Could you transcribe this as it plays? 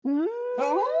Deep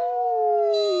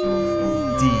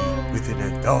within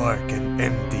a dark and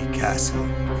empty castle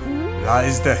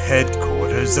lies the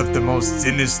headquarters of the most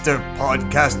sinister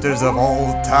podcasters of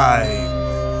all time.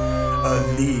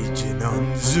 A legion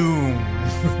on Zoom.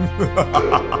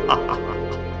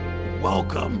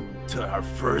 Welcome to our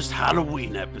first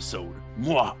Halloween episode.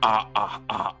 Mwah,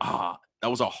 That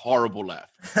was a horrible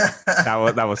laugh.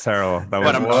 That was terrible.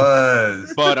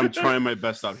 But I'm trying my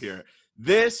best out here.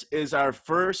 This is our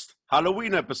first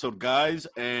Halloween episode, guys,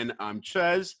 and I'm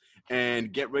Ches,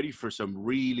 and get ready for some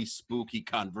really spooky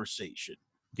conversation.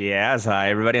 Yes,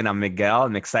 hi everybody, and I'm Miguel.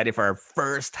 I'm excited for our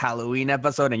first Halloween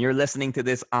episode, and you're listening to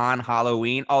this on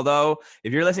Halloween. Although,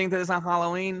 if you're listening to this on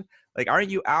Halloween, like,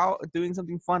 aren't you out doing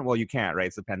something fun? Well, you can't, right?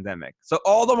 It's a pandemic. So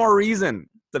all the more reason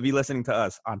to be listening to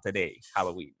us on today,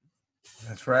 Halloween.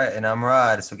 That's right, and I'm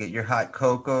Rod. So get your hot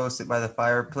cocoa, sit by the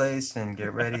fireplace, and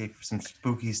get ready for some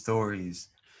spooky stories.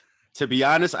 To be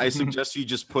honest, I suggest you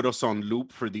just put us on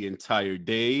loop for the entire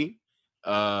day.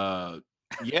 Yeah.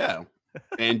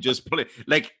 And just play,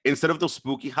 like, instead of those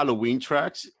spooky Halloween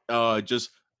tracks, just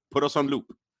put us on loop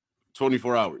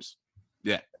 24 hours.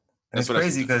 Yeah. And it's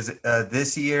crazy because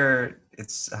this year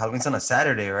it's Halloween's on a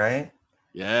Saturday, right?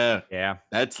 Yeah. Yeah.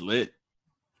 That's lit.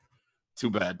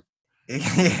 Too bad.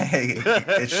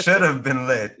 It should have been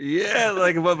lit. Yeah,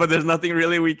 like, but there's nothing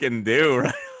really we can do,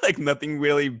 right? Like, nothing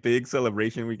really big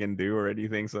celebration we can do or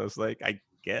anything. So it's like, I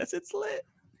guess it's lit.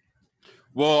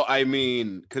 Well, I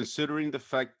mean, considering the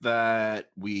fact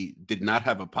that we did not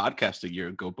have a podcast a year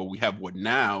ago, but we have one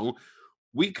now,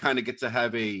 we kind of get to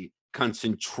have a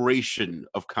concentration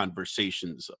of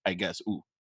conversations, I guess. Ooh,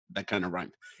 that kind of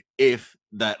rhymed. If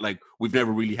that, like, we've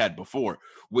never really had before,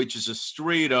 which is a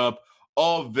straight up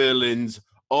all villains,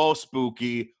 all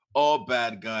spooky, all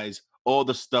bad guys, all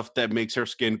the stuff that makes our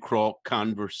skin crawl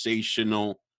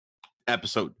conversational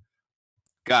episode.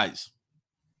 Guys,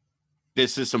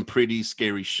 this is some pretty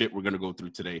scary shit we're going to go through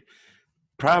today.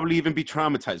 Probably even be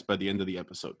traumatized by the end of the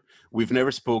episode. We've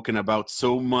never spoken about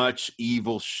so much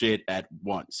evil shit at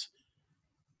once.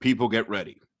 People, get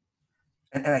ready.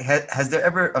 And has there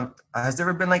ever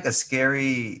been like a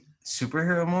scary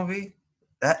superhero movie?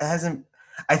 That hasn't.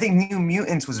 I think New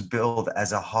Mutants was billed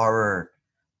as a horror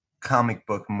comic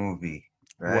book movie.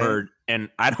 Right? Word. And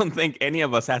I don't think any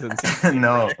of us hasn't seen it.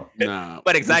 No.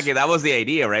 But exactly, that was the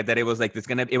idea, right? That it was like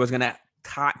it was gonna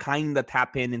kind of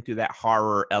tap into that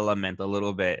horror element a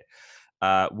little bit,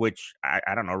 which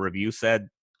I don't know. Review said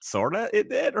sorta it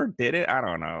did or did it? I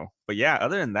don't know. But yeah,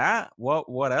 other than that,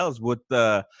 what else would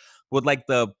like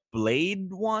the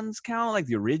Blade ones count? Like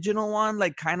the original one,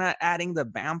 like kind of adding the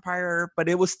vampire, but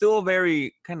it was still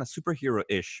very kind of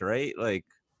superhero-ish, right? Like.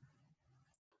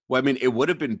 Well, I mean, it would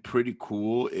have been pretty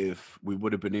cool if we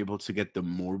would have been able to get the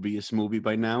Morbius movie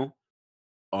by now.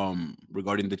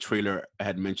 Regarding the trailer I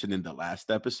had mentioned in the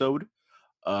last episode.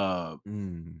 But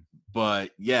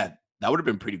yeah, that would have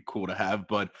been pretty cool to have.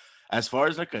 But as far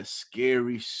as like a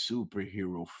scary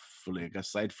superhero flick,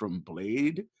 aside from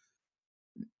Blade,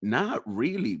 not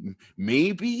really.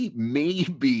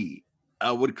 Maybe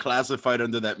I would classify it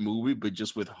under that movie, but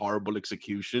just with horrible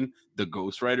execution, the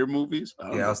Ghost Rider movies.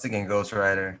 I was thinking Ghost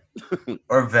Rider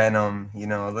or Venom,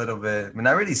 a little bit, but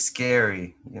not really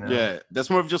scary, Yeah, that's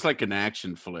more of just like an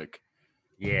action flick.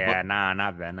 Yeah,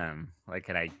 not Venom. Like,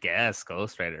 can I guess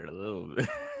Ghost Rider a little bit?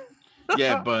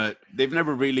 Yeah, but they've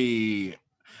never really.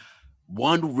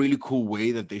 One really cool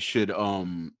way that they should,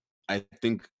 I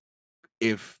think,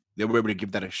 if they were able to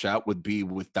give that a shot, would be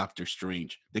with Doctor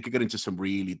Strange. They could get into some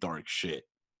really dark shit.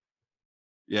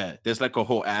 Yeah, there's like a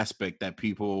whole aspect that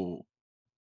people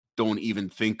don't even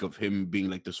think of him being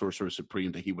like the Sorcerer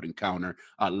Supreme, that he would encounter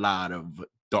a lot of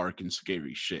dark and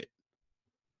scary shit.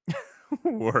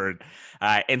 Word.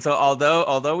 And so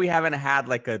although we haven't had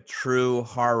like a true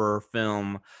horror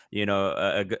film,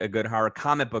 a good horror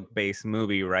comic book based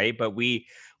movie, right? But we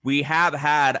have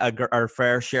had our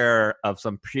fair share of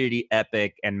some pretty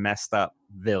epic and messed up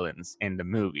villains in the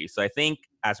movie. So I think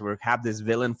as we have this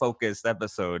villain focused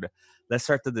episode, let's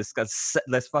start to discuss.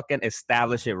 Let's fucking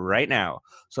establish it right now.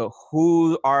 So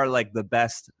who are like the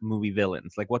best movie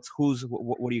villains? Like what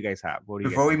do you guys have?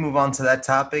 Before we move on to that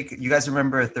topic, you guys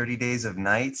remember 30 Days of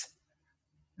Night?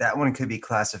 That one could be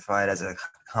classified as a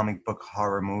comic book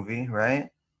horror movie, right?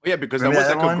 Yeah, because remember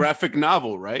that was like a graphic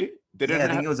novel, right? I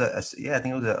think it was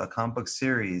a comic book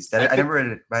series. I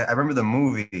remember the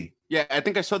movie. Yeah, I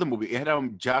think I saw the movie. It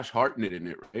had Josh Hartnett in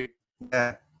it, right?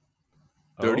 Yeah.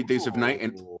 30 Days of Night,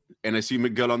 and I see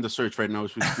Miguel on the search right now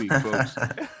as we speak, folks.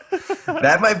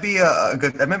 That might be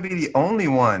that might be the only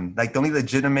one, like the only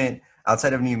legitimate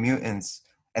outside of New Mutants,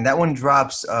 and that one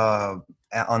drops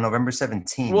on November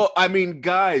 17th. Well, I mean,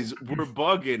 guys, we're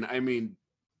bugging. I mean,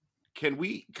 can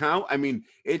we count? I mean,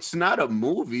 it's not a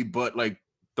movie, but like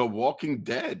The Walking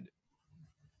Dead.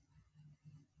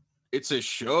 It's a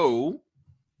show.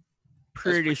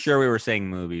 Pretty sure we were saying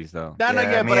movies though. Not like,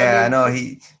 I mean, but I I mean, know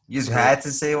he you just had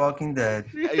to say Walking Dead.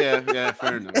 yeah,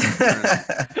 fair enough.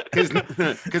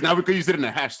 Because now we could use it in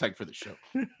a hashtag for the show.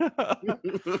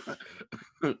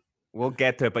 We'll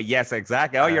get to it, but yes,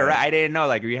 exactly. Oh, you're right. Alright. I didn't know.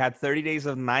 Like we had 30 Days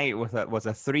of Night was a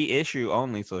 3-issue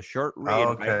only, so short read.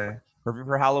 Oh, Right? okay. Perfect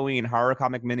for Halloween horror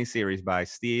comic miniseries by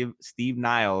Steve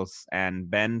Niles and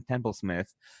Ben Templesmith,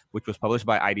 which was published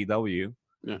by IDW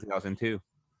Yeah. in 2002.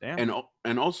 Damn.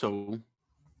 And also,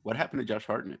 what happened to Josh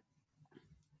Hartnett?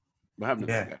 What happened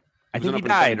to that guy? I He was think an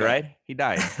he up-and-coming died, guy. right? He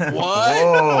died. What?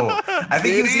 Whoa! I think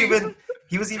Did he?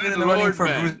 he was even in Good the running Lord, for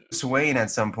man. Bruce Wayne at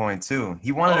some point too.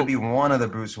 He wanted to Oh. be one of the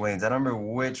Bruce Waynes. I don't remember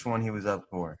which one he was up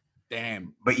for.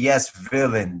 Damn. But yes,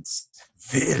 villains.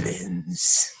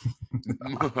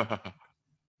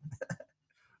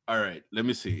 All right, let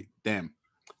me see. Damn.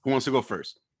 Who wants to go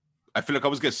first? I feel like I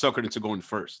was getting suckered into going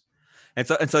first. And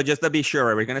so just to be sure,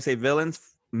 right, we're gonna say villains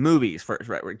movies first,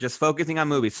 right? We're just focusing on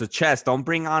movies. So Chess, don't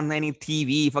bring on any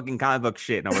TV fucking comic book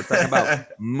shit. No, we're talking about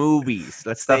movies.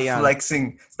 Let's Stop stay on.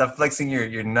 flexing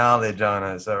your knowledge on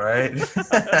us, all right?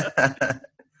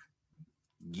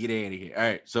 Get out of here. All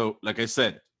right. So, like I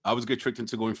said, I was get tricked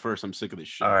into going first. I'm sick of this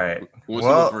shit. All right. Who wants to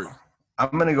go Well, first?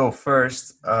 I'm gonna go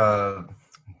first.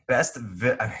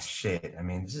 Shit. I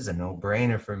mean, this is a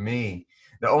no-brainer for me.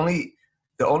 The only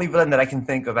villain that I can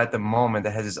think of at the moment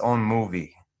that has his own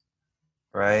movie,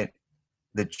 right?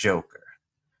 The Joker.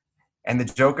 And the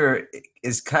Joker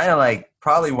is kind of like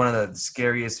probably one of the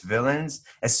scariest villains,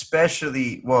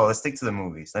 especially. Well, let's stick to the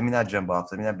movies. Let me not jump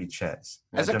off. Let me not be Chess.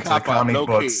 That's a Jump to the cop out, comic low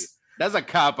key. books. That's a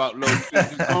cop out, low key.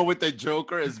 He's going with the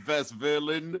Joker as best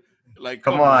villain. Like,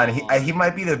 Come on, he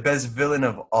might be the best villain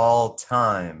of all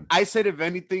time. I said, if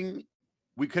anything,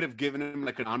 we could have given him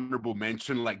like an honorable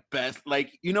mention, like best,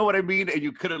 like, you know what I mean? And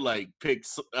you could have like picked,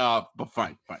 but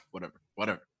fine,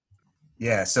 whatever.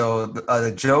 Yeah, so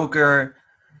the Joker,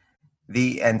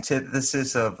 the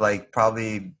antithesis of like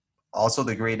probably also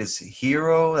the greatest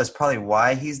hero. That's probably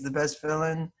why he's the best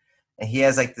villain. And he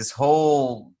has like this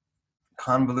whole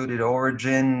convoluted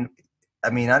origin. I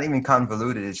mean, not even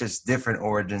convoluted. It's just different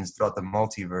origins throughout the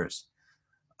multiverse.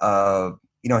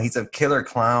 He's a killer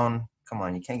clown. Come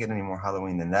on, you can't get any more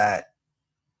Halloween than that.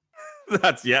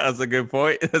 That's a good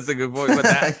point. That's a good point. But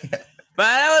that, but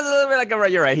that was a little bit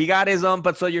like you're right. He got his own.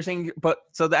 But so you're saying,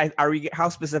 are we? How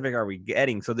specific are we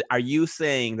getting? So are you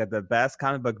saying that the best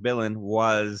comic book villain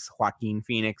was Joaquin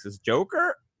Phoenix's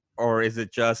Joker, or is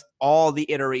it just all the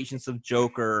iterations of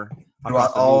Joker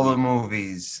Throughout all the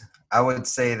movies, I would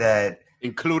say that,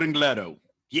 including Leto.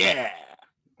 Yeah.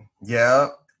 Yeah.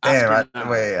 Damn, Oscar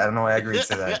I don't know why I agreed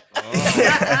to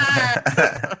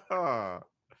that.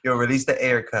 Yo, release the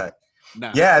air cut.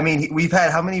 Nah. Yeah, I mean, we've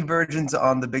had how many versions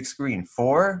on the big screen?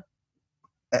 4?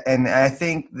 And I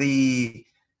think the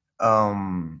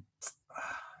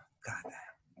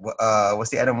what's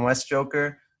the Adam West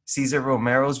Joker? Cesar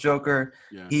Romero's Joker.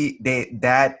 Yeah.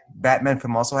 That Batman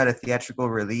film also had a theatrical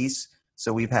release.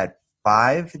 So we've had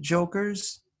 5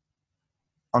 Jokers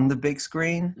on the big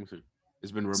screen. Okay.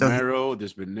 There's been Romero,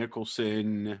 there's been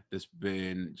Nicholson, there's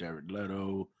been Jared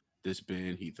Leto, there's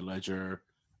been Heath Ledger.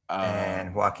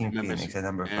 And Joaquin Phoenix at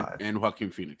number 5. And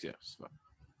Joaquin Phoenix, yes.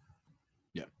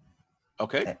 Yeah.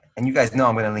 Okay. And you guys know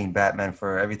I'm going to lean Batman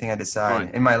for everything I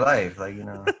decide in my life. Like, you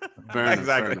know.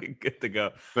 Exactly. Good to go.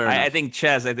 I think,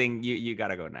 Chess, you got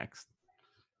to go next.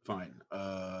 Fine.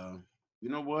 You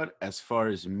know what? As far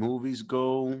as movies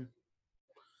go,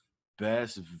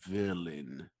 best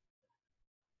villain,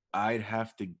 I'd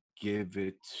have to give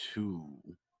it to...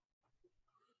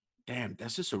 Damn,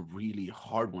 that's just a really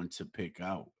hard one to pick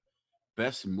out.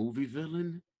 Best movie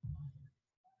villain?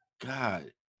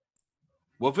 God.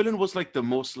 What villain was like the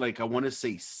most, like, I want to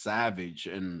say savage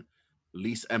and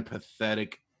least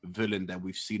empathetic villain that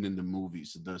we've seen in the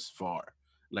movies thus far,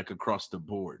 like across the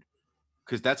board?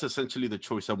 Because that's essentially the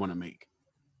choice I want to make.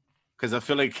 Because I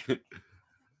feel like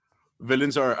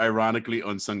villains are ironically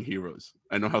unsung heroes.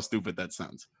 I know how stupid that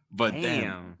sounds. But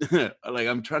damn, like,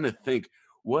 I'm trying to think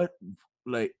what,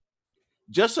 like,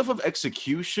 just off of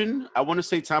execution, I want to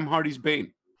say Tom Hardy's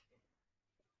Bane.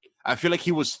 I feel like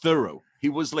he was thorough. He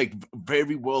was like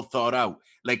very well thought out.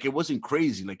 Like, it wasn't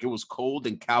crazy. Like, it was cold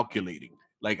and calculating.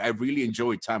 Like, I really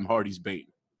enjoyed Tom Hardy's Bane.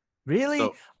 Really? So,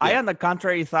 yeah. I, on the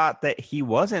contrary, thought that he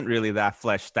wasn't really that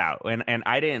fleshed out. And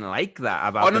I didn't like that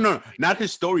about no. Not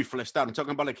his story fleshed out. I'm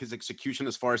talking about like his execution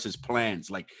as far as his plans.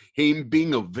 Like, him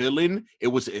being a villain, it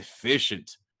was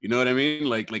efficient. You know what I mean?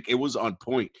 Like it was on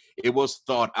point. It was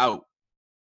thought out.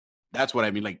 That's what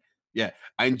I mean. Like, yeah,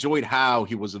 I enjoyed how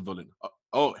he was a villain.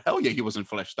 Oh, hell yeah, he wasn't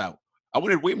fleshed out. I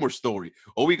wanted way more story.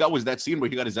 All we got was that scene where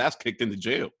he got his ass kicked in the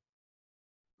jail.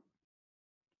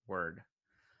 Word.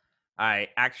 I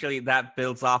actually, that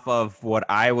builds off of what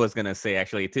I was gonna say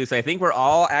actually too. So I think we're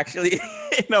all actually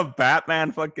in a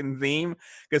Batman fucking theme.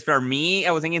 Because for me,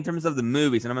 I was thinking in terms of the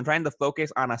movies, and I'm trying to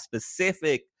focus on a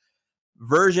specific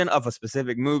version of a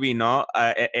specific movie, no?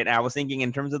 And I was thinking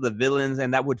in terms of the villains,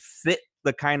 and that would fit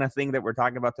the kind of thing that we're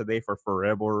talking about today for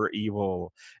Forever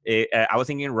Evil. I was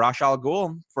thinking Ra's al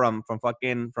Ghul from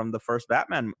the first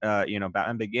Batman,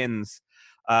 Batman Begins.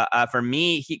 For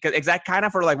me, he exact kind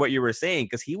of for like what you were saying,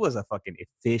 because he was a fucking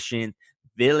efficient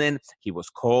villain. He was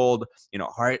cold,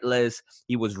 heartless.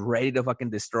 He was ready to fucking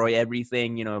destroy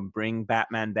everything, bring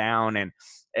Batman down, and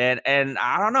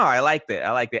I don't know. I liked it.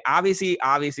 Obviously,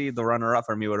 the runner-up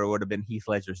for me would have been Heath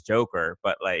Ledger's Joker,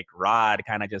 but like Rod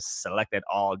kind of just selected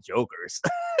all Jokers,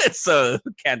 so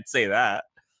can't say that.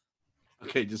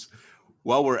 Okay, just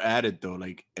while we're at it though,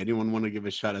 like anyone want to give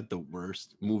a shot at the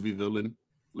worst movie villain?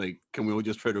 Like, can we all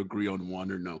just try to agree on one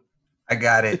or no? I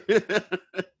got it.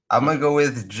 I'm gonna go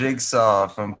with Jigsaw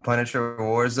from Punisher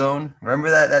Warzone. Remember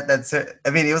that? That's it. I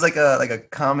mean, it was like a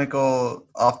comical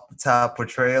off the top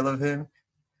portrayal of him.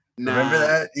 Nah. Remember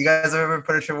that? You guys remember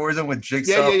Punisher Warzone with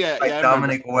Jigsaw? Yeah,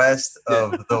 Dominic West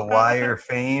of The Wire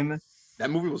fame. That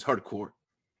movie was hardcore.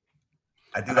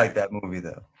 I do like that movie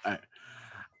though. All right.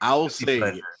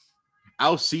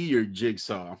 I'll see your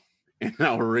Jigsaw, and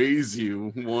I'll raise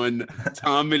you one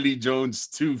Tommy Lee Jones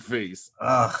Two-Face.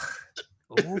 Ugh.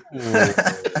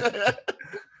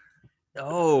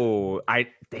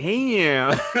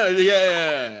 Damn.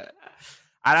 Yeah.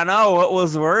 I don't know what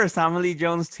was worse, Tommy Lee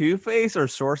Jones Two-Face or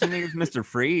Schwarzenegger's Mr.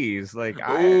 Freeze. Like, they're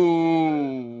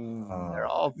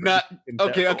all not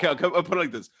okay. I'll put it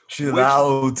like this: chill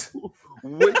out.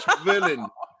 Which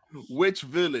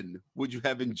villain would you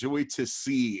have enjoyed to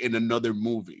see in another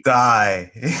movie?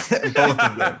 Die. Both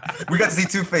of them. We got to see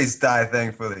Two-Face die,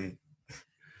 thankfully.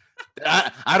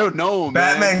 I don't know,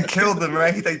 man. Batman killed him,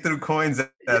 right? He threw coins at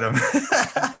him.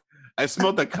 I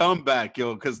smelled the comeback,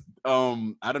 yo, because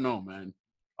I don't know, man.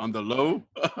 On the low,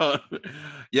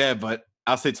 yeah, but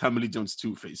I'll say Tommy Lee Jones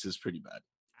Two-Face is pretty bad.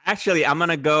 Actually, I'm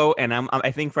gonna go, and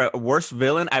I think for worst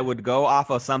villain, I would go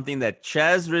off of something that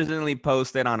Ches recently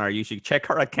posted on our. You should check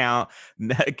our account.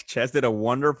 Ches did a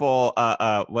wonderful,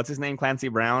 what's his name, Clancy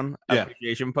Brown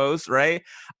appreciation post, right?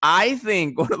 I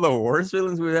think one of the worst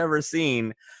villains we've ever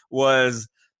seen was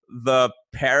the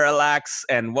Parallax,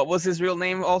 and what was his real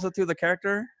name? Also, to the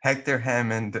character, Hector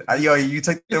Hammond. Yo, you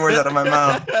took the words out of my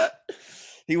mouth.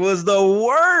 He was the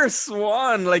worst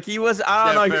one. Like he was.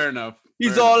 I don't know. Fair enough.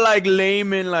 He's all like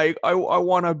lame and like I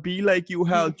want to be like you,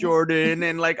 Hal Jordan,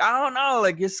 and like I don't know,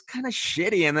 like it's kind of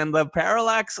shitty. And then the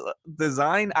Parallax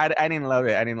design, I didn't love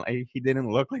it. He didn't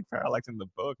look like Parallax in the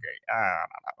book. I don't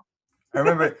know. I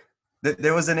remember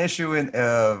there was an issue in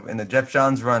the Jeff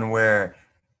Johns run where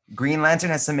Green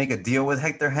Lantern has to make a deal with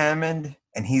Hector Hammond,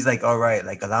 and he's like, "All right,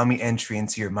 like allow me entry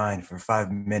into your mind for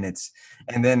 5 minutes."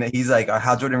 And then he's like,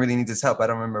 "Hal Jordan really needs his help. I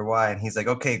don't remember why." And he's like,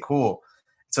 "Okay, cool."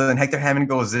 So then Hector Hammond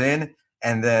goes in.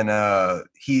 And then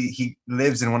he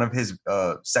lives in one of his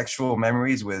sexual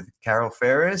memories with Carol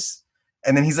Ferris.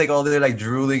 And then he's like all there like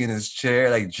drooling in his chair,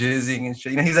 like jizzing and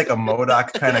shit. He's like a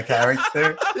MODOK kind of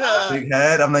character. Big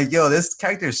head. I'm like, yo, this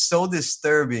character is so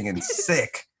disturbing and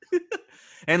sick.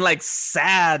 And like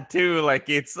sad too. Like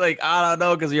it's like, I don't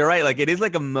know, because you're right. Like it is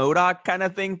like a MODOK kind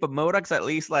of thing, but MODOK's at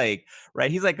least like,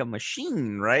 right, he's like a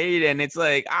machine, right? And it's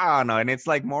like, I don't know, and it's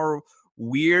like more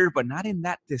weird, but not in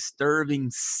that disturbing,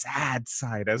 sad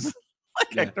side as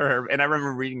like Hector. And I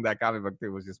remember reading that comic book too. It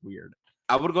was just weird.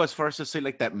 I would go as far as to say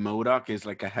like that MODOK is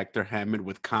like a Hector Hammond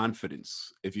with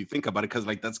confidence, if you think about it, because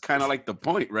like that's kind of like the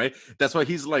point, right? That's why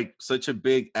he's like such a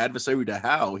big adversary to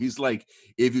Hal. He's like,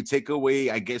 if you take away,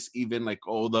 I guess, even like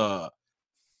all the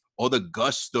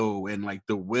gusto and like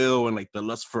the will and like the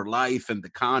lust for life and the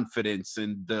confidence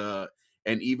and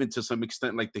even to some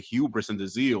extent like the hubris and the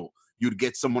zeal, you'd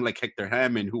get someone like Hector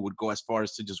Hammond who would go as far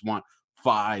as to just want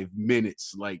 5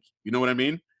 minutes. Like, you know what I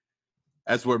mean?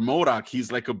 As where MODOK,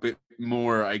 he's like a bit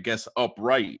more, I guess,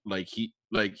 upright. Like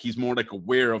he's more like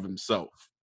aware of himself,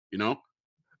 you know?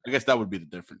 I guess that would be the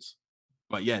difference.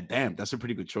 But yeah, damn, that's a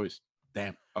pretty good choice.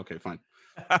 Damn. Okay, fine.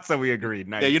 So we agreed.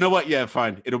 Nice. Yeah, you know what? Yeah,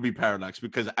 fine. It'll be Parallax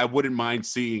because I wouldn't mind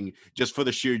seeing, just for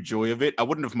the sheer joy of it, I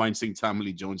wouldn't have mind seeing Tommy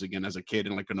Lee Jones again as a kid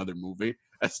in like another movie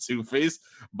as Two-Face.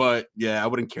 But yeah, I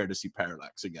wouldn't care to see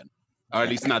Parallax again. Or at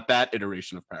least not that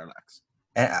iteration of Parallax.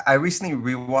 And I recently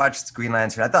rewatched Green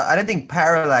Lantern. I didn't think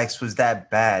Parallax was that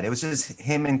bad. It was just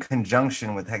him in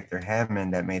conjunction with Hector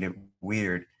Hammond that made it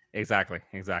weird. Exactly.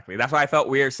 That's why I felt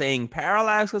weird saying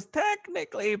Parallax was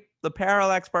technically the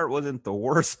Parallax part wasn't the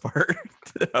worst part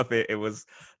of it. It was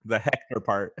the Hector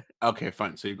part. Okay,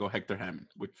 fine. So you go Hector Hammond,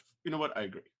 which you know what? I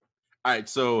agree. All right,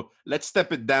 so let's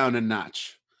step it down a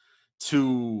notch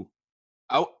to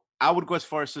I I would go as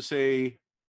far as to say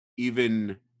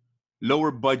even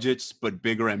lower budgets but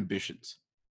bigger ambitions.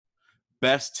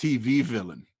 Best TV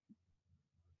villain.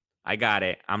 I got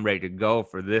it. I'm ready to go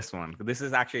for this one. This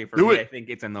is actually for Do me. it. I think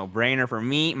it's a no-brainer for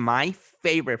me. My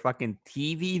favorite fucking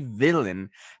TV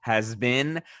villain has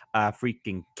been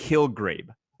freaking Kilgrave,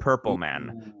 Purple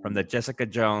Man from the Jessica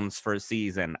Jones first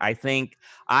season. I think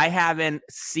I haven't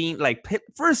seen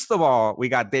first of all, we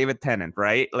got David Tennant,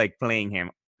 right? Like playing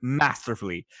him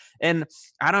masterfully. And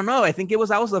I don't know. I think that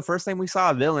was the first time we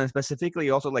saw a villain, specifically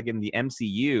also like in the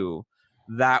MCU,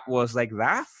 that was like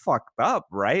that fucked up,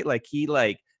 right? Like he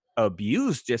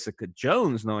abused Jessica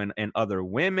Jones, and other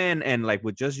women, and like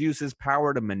would just use his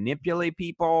power to manipulate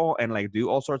people and like do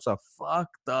all sorts of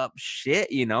fucked up shit,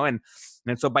 and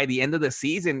so by the end of the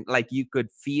season, like you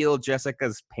could feel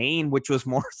Jessica's pain, which was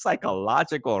more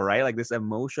psychological, right? Like this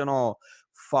emotional,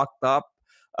 fucked up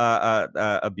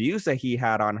abuse that he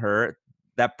had on her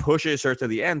that pushes her to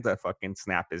the end to fucking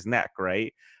snap his neck,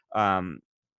 right?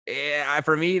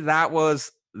 For me, that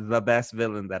was the best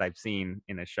villain that I've seen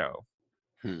in a show.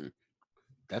 Hmm.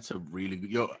 That's a really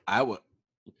good. Yo, I would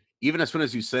even as soon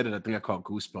as you said it, I think I caught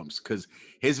goosebumps because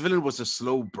his villain was a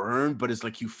slow burn, but it's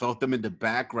like you felt them in the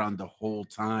background the whole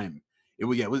time. It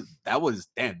was yeah, that was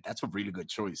damn. That's a really good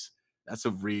choice. That's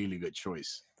a really good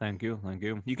choice. Thank you.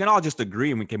 You can all just agree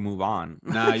and we can move on.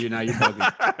 Nah, you're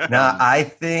bugging. Now, I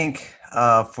think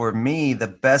for me, the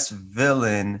best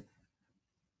villain,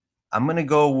 I'm gonna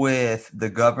go with the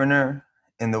governor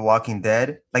in The Walking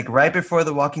Dead. Like right before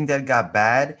The Walking Dead got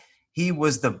bad, he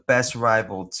was the best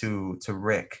rival to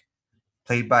Rick,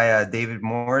 played by David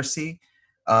Morrissey.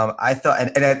 I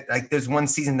thought, like, there's one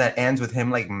season that ends with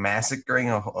him like massacring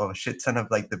a shit ton of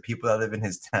like the people that live in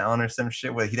his town or some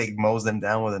shit, where he like mows them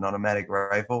down with an automatic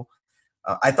rifle.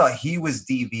 I thought he was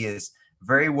devious,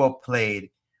 very well played,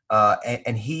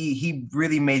 and he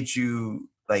really made you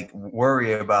like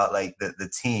worry about like the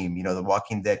team, the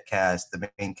Walking Dead cast, the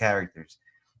main characters.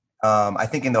 I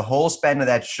think in the whole span of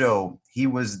that show, he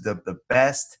was the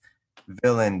best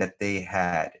villain that they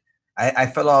had. I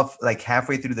fell off like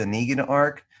halfway through the Negan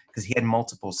arc because he had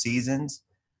multiple seasons.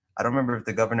 I don't remember if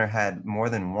the governor had more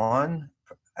than one.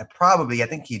 I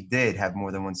think he did have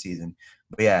more than one season.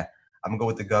 But yeah, I'm gonna go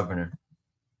with the governor.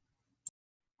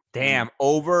 Damn,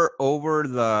 over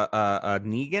the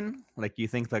Negan? Like you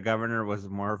think the governor was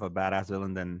more of a badass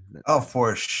villain than Oh,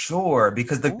 for sure,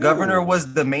 because the governor Ooh.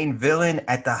 was the main villain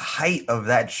at the height of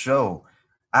that show.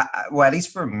 Well, at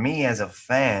least for me as a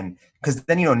fan, because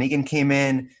then Negan came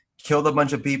in, killed a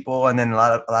bunch of people, and then a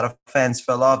lot of fans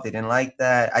fell off. They didn't like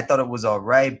that. I thought it was all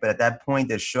right, but at that point,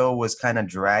 the show was kind of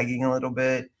dragging a little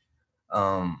bit.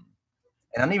 And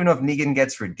I don't even know if Negan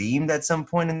gets redeemed at some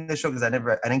point in the show because I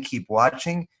didn't keep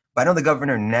watching. But I know the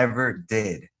governor never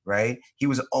did. Right? He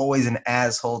was always an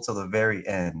asshole till the very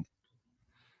end.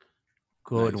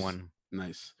 good Nice. one?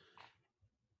 Nice.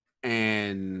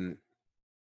 And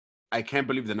I can't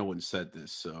believe that no one said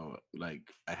this. So like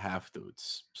I have to.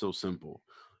 It's so simple.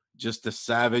 Just the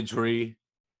savagery,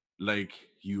 like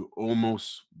you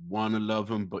almost want to love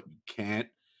him, but you can't.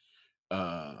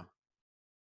 Uh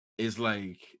is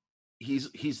like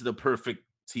he's the perfect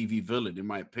TV villain, in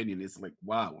my opinion. It's like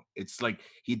wow. It's like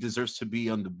he deserves to be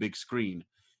on the big screen.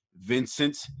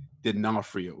 Vincent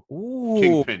D'Onofrio, Ooh,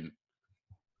 Kingpin.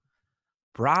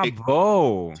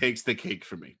 bravo. Takes the cake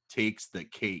for me. Takes the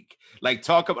cake. Like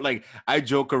talk about like I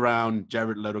joke around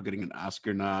Jared Leto getting an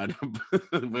Oscar nod.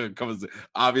 When it comes to,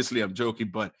 obviously I'm joking,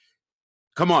 but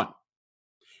come on.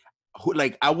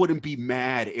 Like I wouldn't be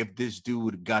mad if this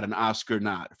dude got an Oscar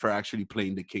nod for actually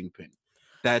playing the Kingpin.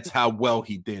 That's how well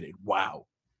he did it. Wow.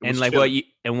 It And was like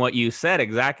chilling. what you said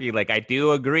exactly, like I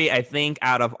do agree. I think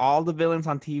out of all the villains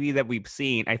on TV that we've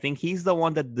seen, I think he's the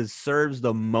one that deserves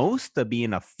the most to be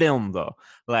in a film, though.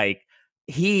 Like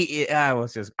I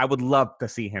would love to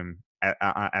see him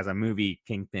as a movie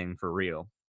Kingpin for real.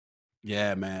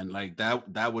 Yeah, man. Like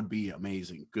that would be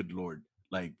amazing. Good lord.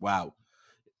 Like wow.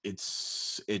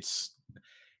 It's it's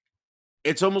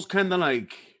almost kind of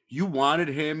like you wanted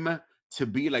him to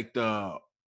be like the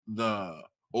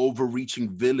overreaching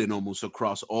villain almost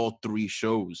across all three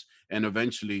shows and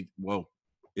eventually well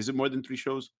is it more than three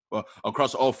shows well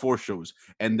across all four shows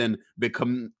and then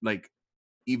become like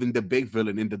even the big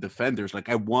villain in the Defenders. Like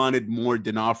I wanted more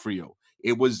D'Onofrio.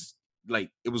 It was great.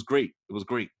 It was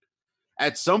great.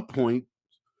 At some point,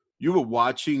 you were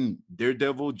watching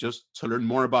Daredevil just to learn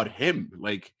more about him.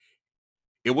 Like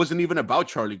it wasn't even about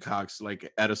Charlie Cox,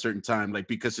 like at a certain time, like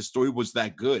because his story was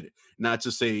that good. Not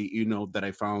to say, that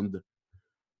I found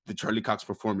the Charlie Cox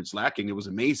performance lacking. It was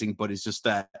amazing, but it's just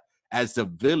that as the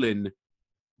villain,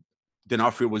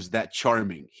 D'Onofrio was that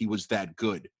charming. He was that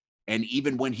good. And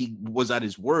even when he was at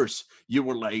his worst, you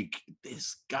were like,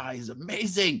 this guy is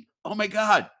amazing. Oh my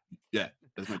God. Yeah.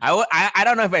 That's my I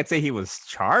don't know if I'd say he was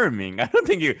charming. I don't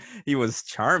think he was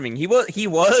charming. He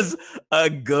was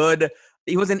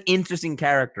an interesting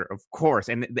character, of course,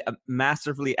 and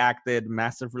masterfully acted,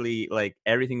 masterfully, like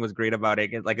everything was great about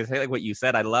it. Like I say, like what you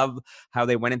said, I love how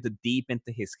they went deep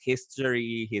into his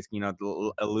history, his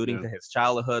alluding to his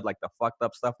childhood, like the fucked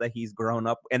up stuff that he's grown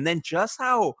up, and then just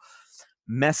how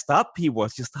messed up he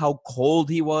was, just how cold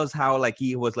he was, how like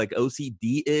he was like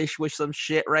OCD-ish with some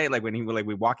shit, right? Like when he was like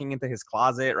we walking into his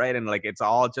closet, right, and like it's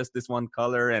all just this one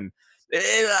color, and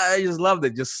I just loved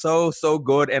it, just so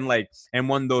good. And like, and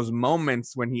one of those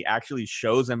moments when he actually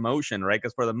shows emotion, right?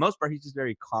 Because for the most part he's just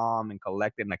very calm and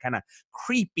collected and like kind of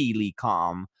creepily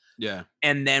calm. Yeah.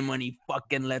 And then when he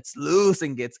fucking lets loose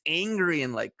and gets angry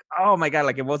and like, oh my God,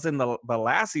 like it was in the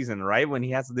last season, right? When he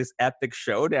has this epic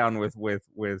showdown with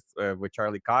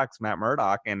Charlie Cox, Matt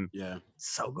Murdock, and yeah,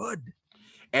 so good.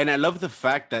 And I love the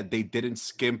fact that they didn't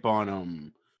skimp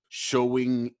on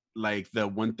showing like the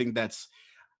one thing that's,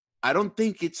 I don't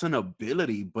think it's an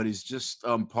ability, but it's just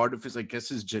part of his, I guess,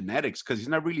 his genetics, because he's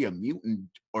not really a mutant,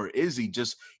 or is he?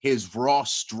 Just his raw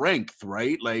strength,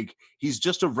 right? Like he's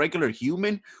just a regular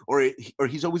human, or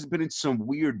he's always been in some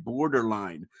weird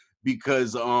borderline.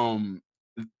 Because some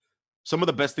of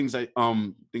the best things I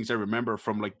remember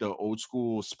from like the old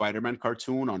school Spider-Man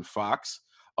cartoon on Fox,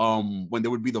 when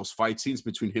there would be those fight scenes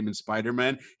between him and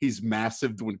Spider-Man, he's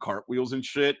massive doing cartwheels and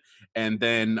shit. And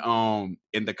then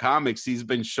in the comics he's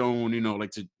been shown,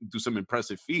 like to do some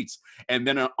impressive feats. And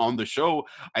then on the show,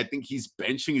 I think he's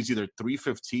benching is either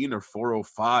 315 or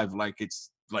 405, like it's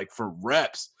like for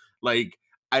reps. Like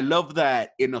I love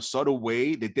that in a subtle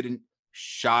way they didn't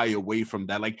shy away from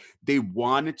that. Like they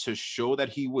wanted to show that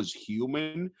he was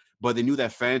human, but they knew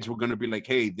that fans were going to be like,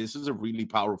 hey, this is a really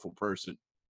powerful person.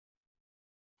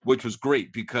 Which was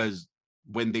great, because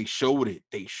when they showed it.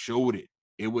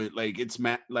 It was like, it's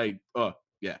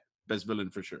yeah, best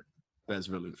villain for sure.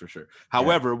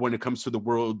 However, when it comes to the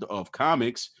world of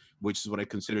comics, which is what I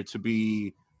consider to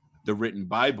be the written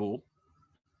Bible,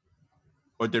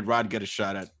 or did Rod get a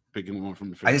shot at picking one from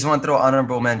the? I just want to throw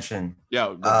honorable mention.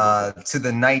 Yeah. Go. To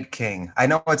the Night King. I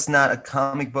know it's not a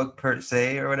comic book per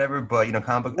se or whatever, but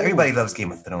comic book. Everybody loves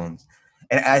Game of Thrones.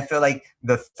 And I feel like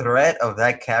the threat of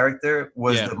that character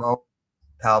was the most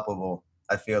palpable.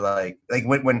 I feel like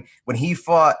when he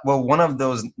fought, well, one of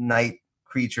those night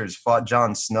creatures fought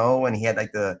Jon Snow, and he had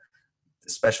like the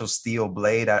special steel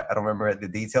blade. I don't remember the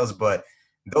details, but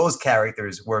those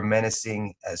characters were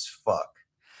menacing as fuck.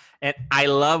 And I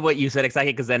love what you said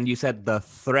exactly, because then you said the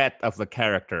threat of the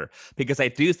character. Because I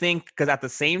do think, because at the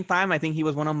same time, I think he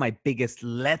was one of my biggest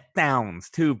letdowns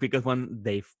too. Because when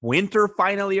winter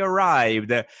finally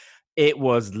arrived, it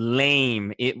was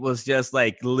lame. It was just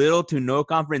like little to no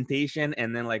confrontation.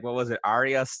 And then like, what was it?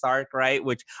 Arya Stark, right?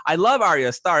 Which I love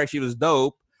Arya Stark. She was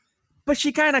dope. But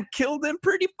she kind of killed him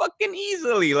pretty fucking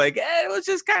easily. Like, it was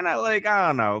just kind of like, I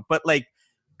don't know. But like,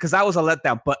 because that was a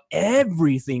letdown. But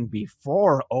everything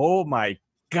before, oh my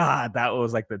God, that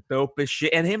was like the dopest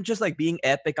shit. And him just like being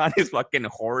epic on his fucking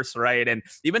horse, right? And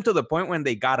even to the point when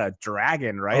they got a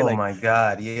dragon, right? Oh like, my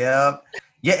God, yeah.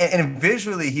 Yeah, and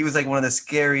visually, he was like one of the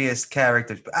scariest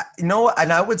characters. But and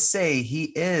I would say he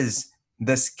is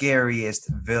the scariest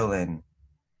villain.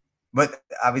 But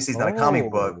obviously, it's not a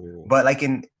comic book. But like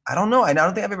I don't know. I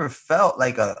don't think I've ever felt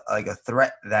like a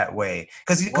threat that way.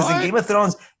 Because in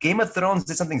Game of Thrones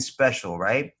did something special,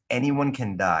 right? Anyone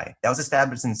can die. That was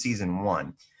established in season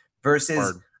 1.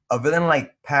 Versus a villain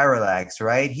like Parallax,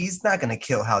 right? He's not going to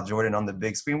kill Hal Jordan on the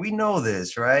big screen. We know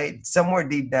this, right? Somewhere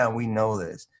deep down, we know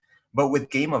this. But with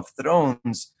Game of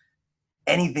Thrones,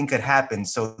 anything could happen.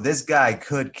 So this guy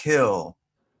could kill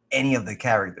any of the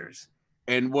characters.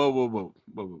 And whoa.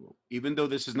 Even though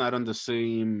this is not on the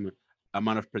same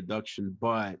amount of production,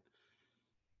 but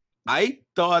I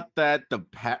thought that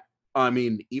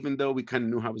even though we kind of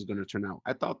knew how it was going to turn out,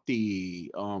 I thought I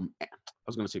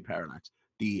was going to say Parallax,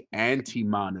 the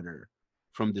Anti-Monitor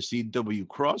from the CW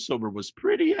crossover was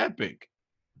pretty epic.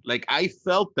 Like I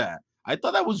felt that. I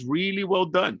thought that was really well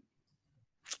done.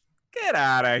 Get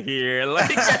out of here.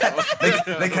 Like,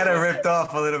 They kind of ripped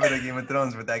off a little bit of Game of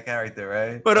Thrones with that character,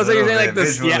 right? but also you're saying like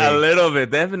this, visually. yeah, a little bit,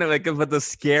 definitely. Like, but the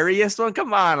scariest one,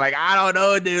 come on, like I don't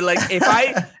know, dude. Like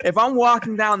if I'm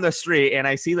walking down the street and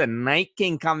I see the Night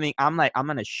King coming, I'm like, I'm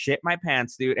gonna shit my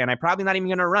pants, dude, and I'm probably not even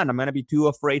gonna run. I'm gonna be too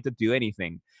afraid to do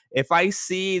anything. If I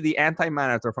see the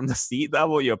Anti-Monitor from the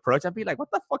CW approach, I'd be like,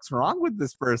 what the fuck's wrong with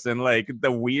this person? Like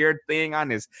the weird thing on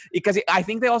his, because I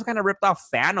think they also kind of ripped off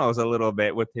Thanos a little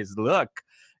bit with his look,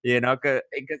 you know, because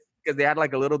they had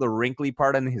like a little the wrinkly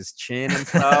part on his chin and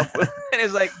stuff. And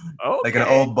it's like, oh, like an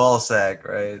old ball sack,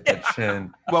 right? The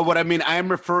chin. Well, what I mean, I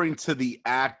am referring to the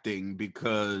acting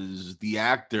because the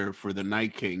actor for the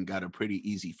Night King got a pretty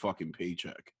easy fucking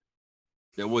paycheck.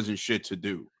 There wasn't shit to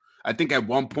do. I think at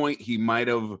one point he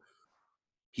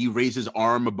raised his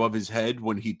arm above his head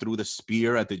when he threw the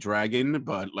spear at the dragon,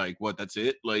 but like what? That's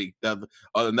it. Like that.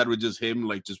 Other than that, was just him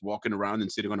like just walking around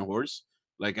and sitting on a horse.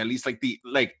 Like at least and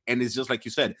it's just like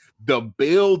you said, the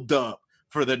build up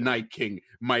for the Night King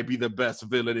might be the best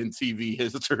villain in TV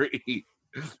history.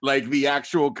 Like the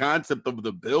actual concept of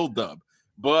the build up.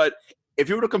 But if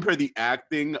you were to compare the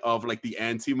acting of like the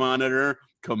Anti-Monitor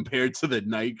compared to the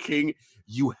Night King,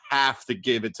 you have to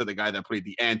give it to the guy that played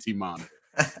the Anti-Monitor.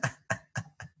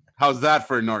 How's that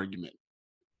for an argument?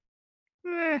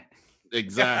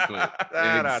 Exactly.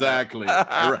 Exactly.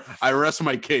 I rest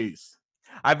my case.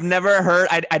 I've never heard.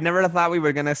 I never thought we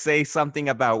were gonna say something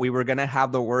about we were gonna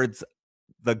have the words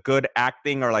the good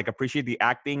acting or like appreciate the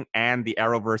acting and the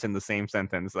Arrowverse in the same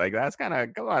sentence. Like that's kind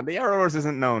of, come on, the Arrowverse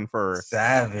isn't known for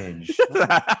savage.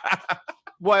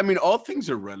 Well, I mean, all things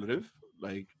are relative,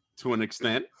 like to an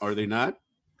extent, are they not?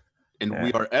 And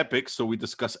we are epic, so we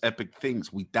discuss epic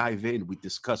things. We dive in, we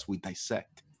discuss, we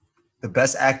dissect. The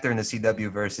best actor in the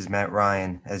CW verse is Matt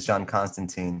Ryan as John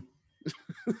Constantine.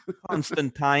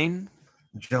 Constantine.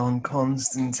 John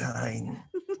Constantine.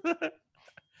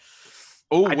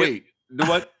 Oh, wait. You know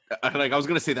what? I was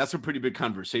gonna say that's a pretty big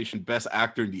conversation. Best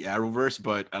actor in the Arrowverse,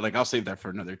 but I'll save that for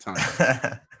another time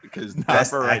because not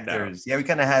best for right actors. now. Yeah, we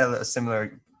kind of had a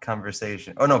similar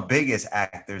conversation. Oh no, biggest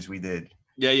actors we did.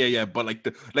 Yeah. But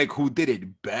like who did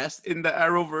it best in the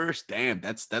Arrowverse? Damn,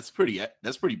 that's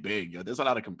pretty big. Yo, there's a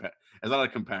lot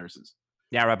of comparisons.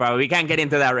 Yeah, right, but we can't get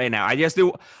into that right now. I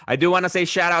do want to say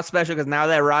shout out special because now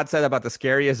that Rod said about the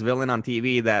scariest villain on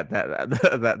TV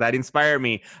that inspired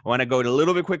me, I want to go a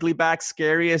little bit quickly back.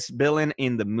 Scariest villain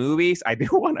in the movies. I do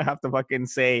want to have to fucking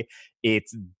say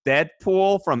it's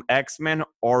Deadpool from X-Men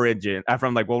Origin,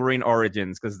 from like Wolverine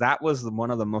Origins, because that was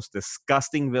one of the most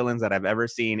disgusting villains that I've ever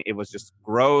seen. It was just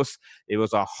gross. It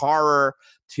was a horror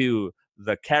to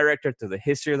the character, to the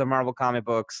history of the Marvel comic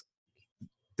books.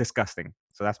 Disgusting.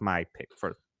 So that's my pick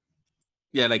for.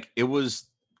 Yeah, like it was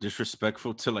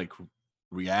disrespectful to like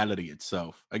reality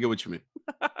itself. I get what you mean.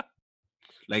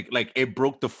 like it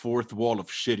broke the fourth wall of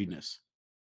shittiness.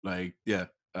 Like, yeah,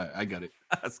 I got it.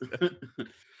 That's good. All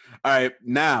right,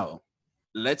 now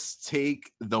let's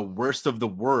take the worst of the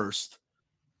worst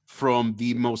from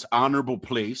the most honorable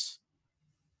place,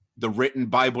 the written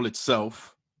Bible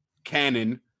itself,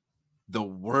 canon, the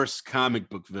worst comic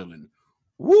book villain.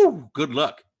 Woo! Good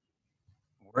luck.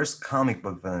 Worst comic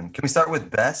book villain. Can we start with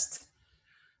best?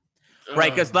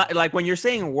 Right, because like when you're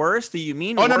saying worst, do you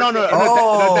mean? Oh no,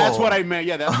 that's what I meant.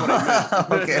 Yeah, that's what I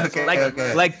meant.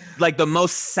 okay. Like the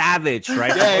most savage,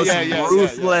 right? Yeah,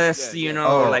 ruthless, you know,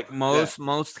 Oh, like most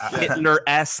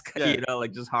Hitler-esque, you know,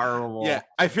 like just horrible. Yeah,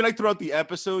 I feel like throughout the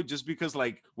episode, just because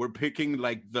like we're picking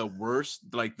like the worst,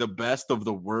 like the best of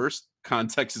the worst,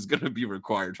 context is gonna be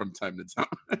required from time to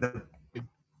time.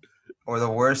 Or the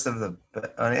worst of the.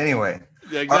 Anyway.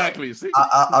 Yeah, exactly.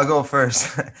 I'll go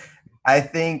first. I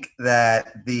think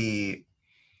that the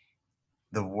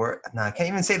worst. No, I can't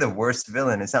even say the worst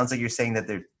villain. It sounds like you're saying that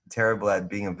they're terrible at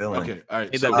being a villain. Okay, all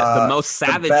right. The most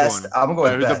savage one. I'm gonna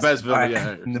go with best. The best villain.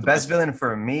 Right. The best villain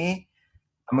for me,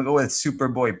 I'm gonna go with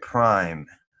Superboy Prime,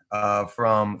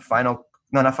 from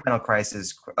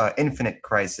Infinite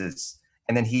Crisis,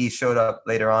 and then he showed up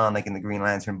later on, like in the Green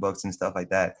Lantern books and stuff like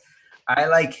that. I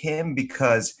like him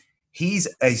because he's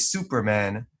a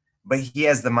Superman, but he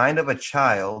has the mind of a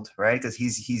child, right? Because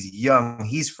he's young.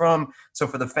 So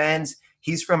for the fans,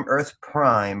 he's from Earth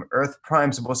Prime. Earth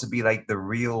Prime's supposed to be like the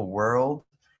real world.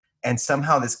 And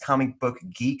somehow this comic book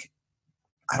geek,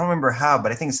 I don't remember how,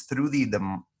 but I think it's through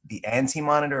the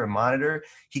Anti-Monitor or Monitor,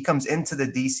 he comes into the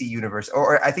DC universe.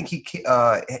 Or I think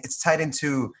it's tied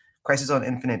into Crisis on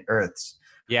Infinite Earths.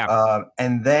 Yeah.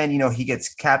 And then, he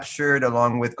gets captured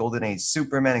along with Golden Age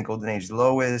Superman and Golden Age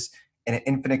Lois. And in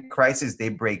Infinite Crisis, they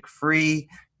break free.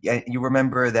 Yeah, you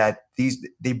remember that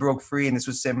they broke free, and this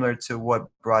was similar to what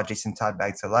brought Jason Todd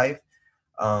back to life.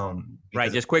 Right,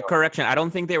 because just quick correction. I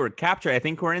don't think they were captured. I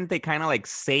think weren't they kind of like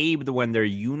saved when their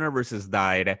universes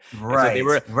died? And so they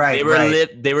were right.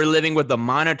 they were living with the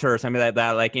Monitor or something like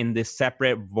that, like in this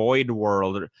separate void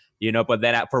world, you know. But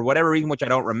then for whatever reason, which I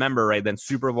don't remember, right? Then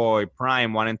Superboy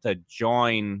Prime wanted to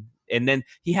join, and then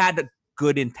he had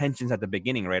good intentions at the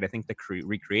beginning, right? I think to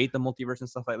recreate the multiverse and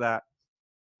stuff like that.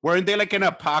 Weren't they like in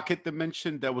a pocket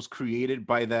dimension that was created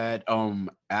by that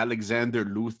Alexander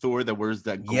Luthor that wears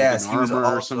that golden Yes, he was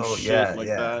armor or some also shit like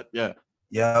that? Yeah.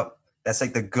 Yep. That's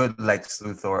like the good Lex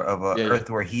Luthor of Yeah, Earth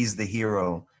where he's the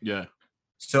hero. Yeah.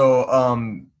 So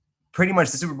pretty much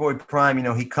the Superboy Prime, you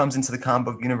know, he comes into the comic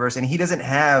book universe and he doesn't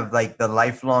have like the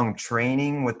lifelong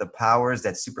training with the powers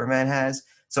that Superman has.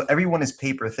 So everyone is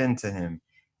paper thin to him.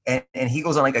 And he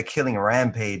goes on like a killing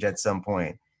rampage at some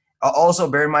point. Also,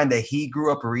 bear in mind that he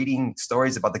grew up reading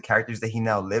stories about the characters that he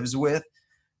now lives with.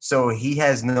 So he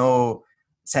has no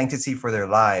sanctity for their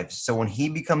lives. So when he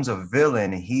becomes a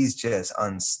villain, he's just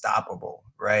unstoppable,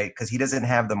 right? Because he doesn't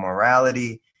have the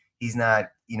morality. He's not,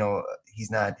 you know,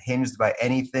 he's not hinged by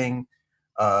anything.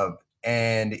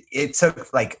 And it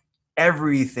took like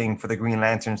everything for the Green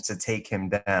Lanterns to take him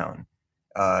down.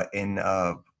 In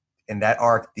that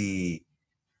arc,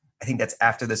 I think that's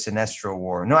after the Sinestro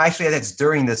War. No, actually, that's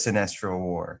during the Sinestro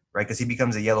War, right? Because he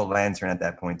becomes a Yellow Lantern at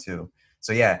that point too.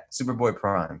 So yeah, Superboy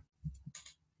Prime.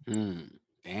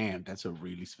 Damn, that's a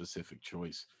really specific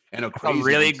choice and a A crazy,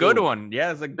 really good too. one.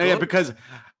 Yeah, it's a good. Yeah, because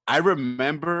I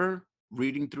remember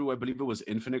reading through, I believe it was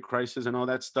Infinite Crisis and all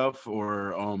that stuff,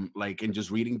 or like, and just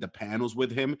reading the panels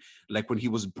with him, like when he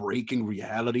was breaking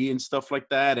reality and stuff like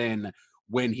that, and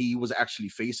when he was actually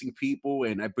facing people,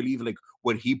 and I believe like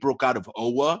when he broke out of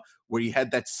Oa, where he had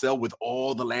that cell with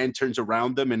all the lanterns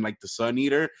around them and like the Sun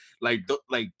Eater, like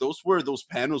those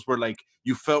panels where like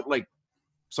you felt like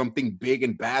something big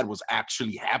and bad was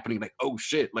actually happening, like, oh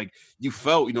shit, like you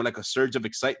felt, you know, like a surge of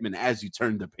excitement as you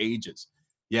turned the pages.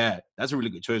 Yeah, that's a really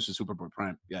good choice for Superboy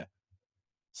Prime. Yeah,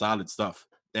 solid stuff.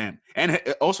 Damn. And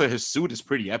also his suit is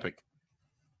pretty epic.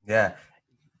 Yeah.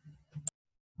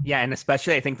 Yeah, and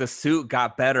especially I think the suit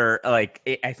got better. Like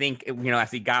I think, you know, as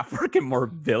he got freaking more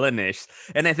villainish.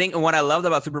 And I think what I loved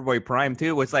about Superboy Prime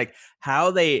too was like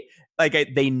how they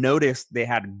noticed they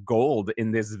had gold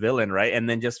in this villain, right? And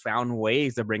then just found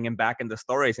ways to bring him back into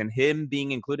stories. And him being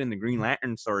included in the Green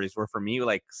Lantern stories were for me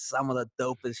like some of the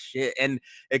dopest shit. And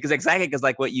because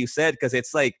like what you said, because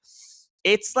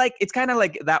it's kind of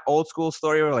like that old school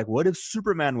story where like, what if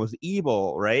Superman was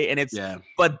evil, right? And it's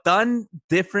but done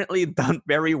differently, done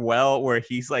very well, where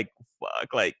he's like,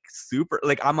 fuck, like super,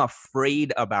 like I'm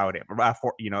afraid about him.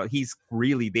 You know, he's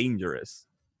really dangerous.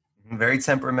 Very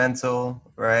temperamental,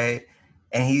 right?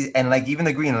 And like even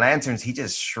the Green Lanterns, he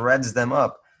just shreds them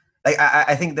up. Like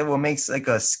I think that what makes like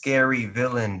a scary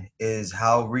villain is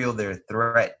how real their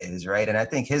threat is, right? And I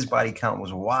think his body count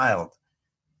was wild.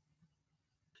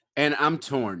 And I'm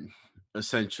torn,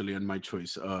 essentially, on my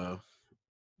choice.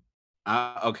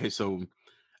 Okay, so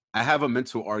I have a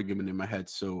mental argument in my head.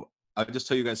 So I'll just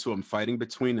tell you guys who I'm fighting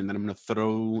between, and then I'm gonna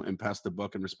throw and pass the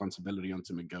buck and responsibility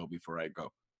onto Miguel before I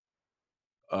go.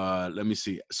 Let me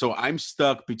see. So I'm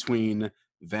stuck between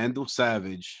Vandal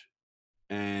Savage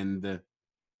and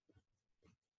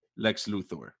Lex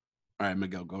Luthor. All right,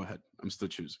 Miguel, go ahead. I'm still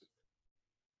choosing.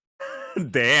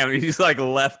 Damn, you just like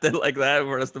left it like that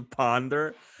for us to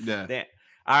ponder. Yeah. Damn.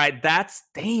 All right,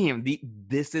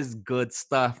 this is good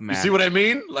stuff, man. You see what I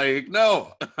mean? Like,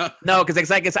 no. No, because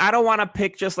I don't want to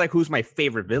pick just like who's my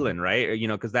favorite villain, right? You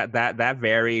know, because that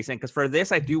varies. And because for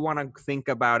this, I do want to think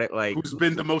about it like who's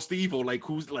been the most evil, like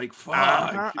who's like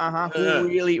fuck. Who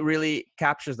really, really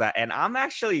captures that. And I'm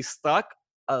actually stuck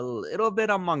a little bit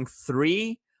among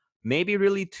three, maybe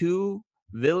really two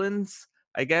villains.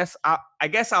 I guess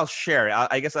I'll share.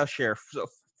 I'll share. So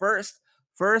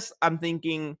first, I'm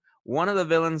thinking one of the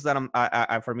villains that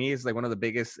I for me is like one of the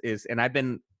biggest is, and I've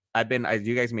been, as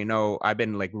you guys may know, I've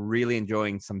been like really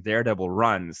enjoying some Daredevil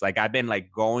runs. Like I've been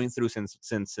like going through since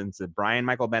the Brian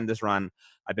Michael Bendis run.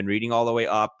 I've been reading all the way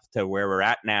up to where we're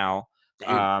at now.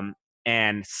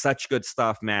 And such good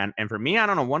stuff, man. And for me, I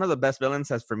don't know, one of the best villains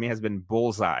has been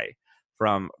Bullseye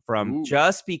from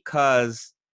just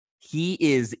because he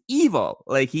is evil.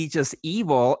 Like he's just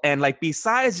evil. And like,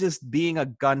 besides just being a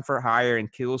gun for hire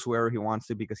and kills whoever he wants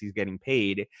to because he's getting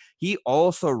paid, he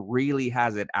also really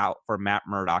has it out for Matt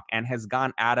Murdock and has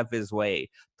gone out of his way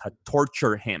to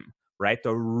torture him, right?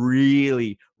 To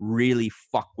really, really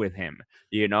fuck with him.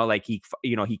 You know, like he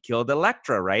killed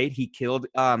Elektra, right? He killed,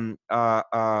 how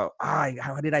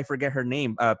did I forget her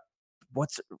name?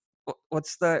 What's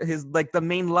the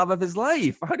main love of his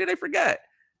life? How did I forget?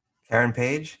 Karen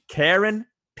Page? Karen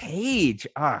Paige.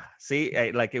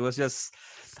 See, like it was just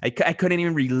I couldn't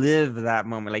even relive that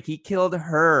moment. Like he killed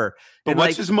her. But and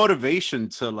what's like, his motivation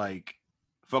to like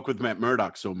fuck with Matt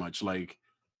Murdock so much? Like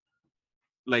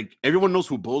everyone knows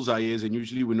who Bullseye is, and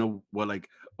usually we know what like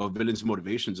a villain's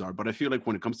motivations are. But I feel like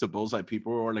when it comes to Bullseye,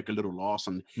 people are like a little lost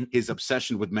on his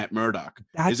obsession with Matt Murdock.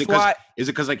 That's is it why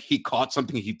because like he caught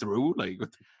something he threw? Like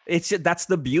that's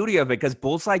the beauty of it, because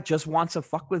Bullseye just wants to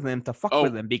fuck with him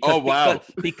Oh, wow.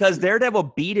 because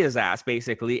Daredevil beat his ass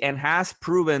basically and has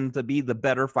proven to be the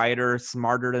better fighter,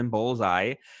 smarter than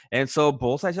Bullseye. And so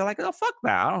Bullseye's like, oh, fuck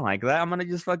that. I don't like that. I'm gonna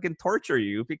just fucking torture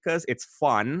you because it's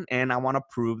fun and I want to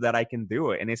prove that I can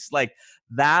do it. And it's like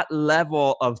that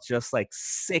level of just like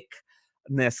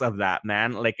sickness of that,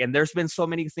 man. Like, and there's been so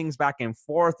many things back and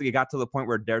forth. We got to the point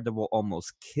where Daredevil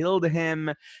almost killed him,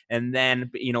 and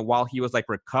then while he was like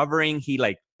recovering, he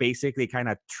like basically kind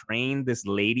of trained this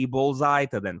lady Bullseye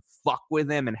to then fuck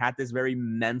with him, and had this very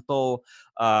mental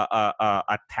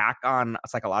psychological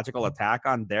attack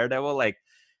on Daredevil. Like,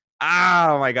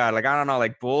 oh my god, like I don't know,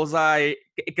 like Bullseye,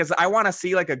 because I want to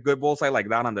see like a good Bullseye like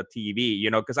that on the TV,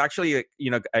 because actually,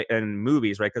 in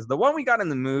movies, right? Because the one we got in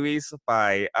the movies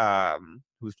by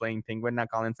who's playing Penguin now,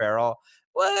 Colin Farrell,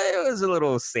 well, it was a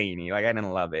little samey. Like I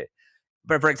didn't love it.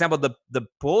 But for example, the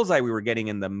Bullseye we were getting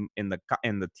in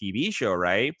the TV show,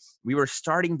 right? We were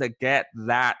starting to get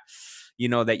that,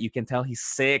 that you can tell he's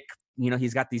sick.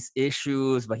 He's got these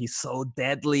issues, but he's so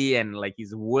deadly and like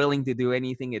he's willing to do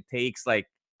anything it takes. Like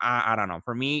I don't know.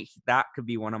 For me, that could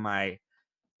be one of my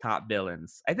top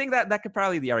villains. I think that could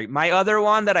probably be my other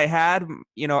one that I had.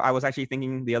 I was actually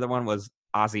thinking the other one was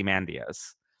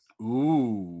Ozymandias.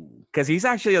 Ooh, because he's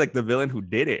actually like the villain who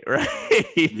did it, right?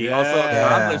 He also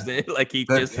accomplished it. Like he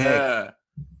Good just pick. yeah,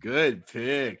 good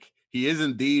pick. He is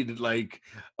indeed like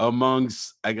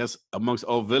amongst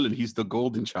all villain, he's the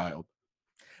golden child.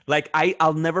 like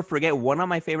I'll never forget one of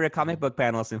my favorite comic book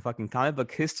panels in fucking comic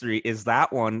book history is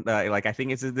that one. Like I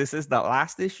think this is the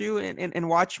last issue in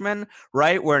Watchmen,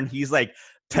 right? Where he's like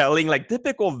telling like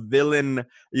typical villain,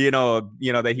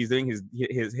 that he's doing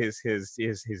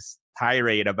his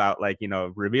tirade about like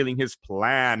revealing his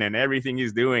plan and everything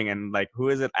he's doing, and like who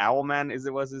is it, Owlman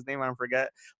was his name, I don't forget,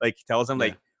 like he tells him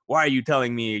like, why are you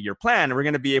telling me your plan? We're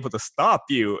gonna be able to stop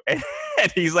you.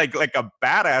 And he's like a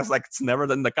badass, like it's never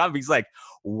done in the comic. He's like,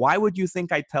 why would you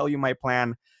think I tell you my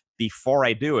plan before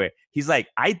I do it? He's like,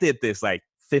 I did this like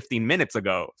 15 minutes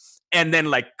ago. And then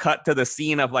like cut to the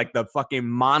scene of like the fucking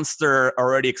monster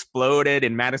already exploded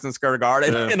in Madison Square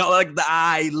Garden.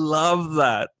 I love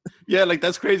that. Yeah, like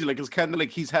that's crazy. Like it's kind of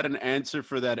like he's had an answer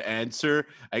for that answer,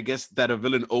 I guess, that a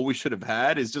villain always should have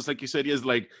had. It's just like you said, he is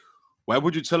like, why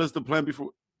would you tell us the plan before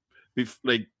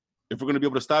like if we're gonna be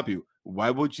able to stop you? Why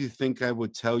would you think I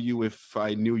would tell you if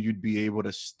I knew you'd be able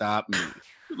to stop me?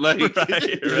 Like,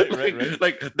 right.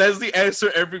 Like that's the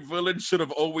answer every villain should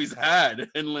have always had.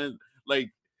 And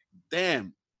like,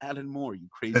 damn, Alan Moore, you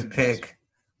crazy Good pick. bastard.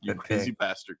 You crazy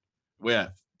bastard. Well, yeah,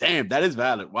 damn, that is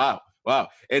valid. Wow.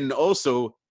 And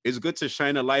also, it's good to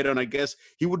shine a light on, I guess,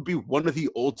 he would be one of the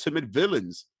ultimate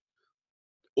villains.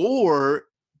 Or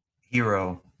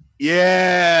hero.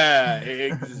 Yeah,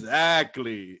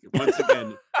 exactly. Once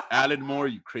again, Alan Moore,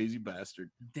 you crazy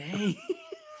bastard. Dang.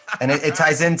 And it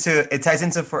ties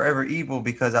into Forever Evil,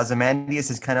 because Ozymandias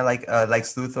is kind of like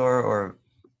Lex Luthor or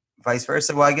vice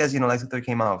versa. Well, I guess Lex Luthor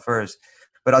came out first,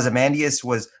 but Ozymandias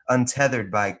was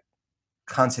untethered by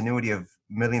continuity of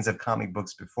millions of comic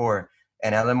books before,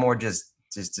 and Alan Moore just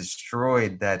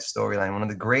destroyed that storyline. One of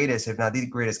the greatest, if not the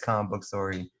greatest, comic book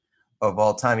story of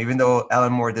all time. Even though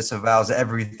Alan Moore disavows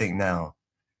everything now,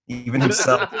 even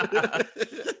himself.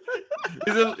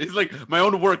 He's like, my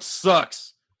own work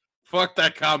sucks. Fuck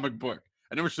that comic book.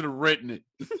 I never should have written it.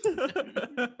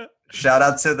 Shout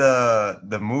out to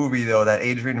the movie though, that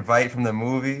Adrian Veidt from the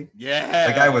movie. Yeah,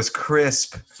 the guy was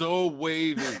crisp. So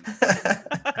wavy.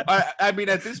 I mean,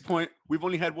 at this point, we've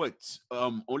only had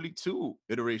only 2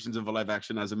 iterations of a live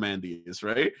action Ozymandias,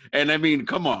 right? And I mean,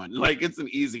 come on, like it's an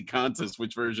easy contest.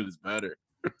 Which version is better?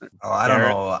 Oh, I don't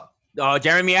know. Oh,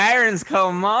 Jeremy Irons,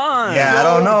 come on. Yeah, I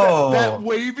don't know. That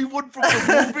wavy one from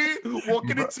the movie,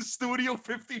 walking into Studio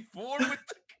 54 with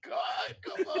God,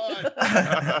 come on.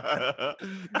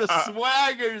 The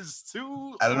swaggers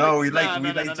too. I don't know. We like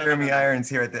Jeremy Irons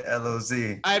here at the LOZ.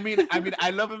 I mean, I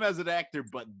love him as an actor,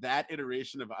 but that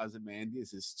iteration of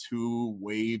Ozymandias is too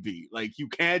wavy. Like you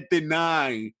can't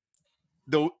deny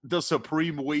the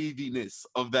supreme waviness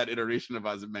of that iteration of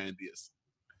Ozymandias.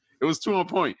 It was too on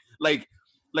point. Like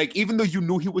even though you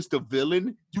knew he was the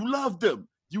villain, you loved him.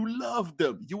 You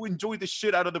enjoyed the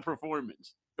shit out of the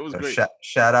performance. It was great.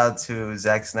 Shout out to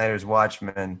Zack Snyder's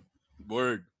Watchmen.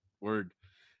 Word.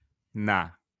 Nah.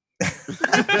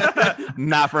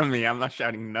 Not from me. I'm not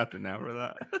shouting nothing out for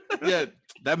that. Yeah,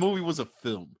 that movie was a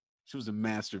film. She was a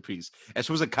masterpiece. And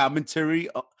she was a commentary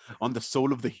on the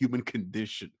soul of the human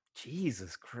condition.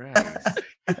 Jesus Christ.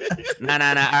 No. All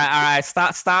right.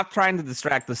 Stop trying to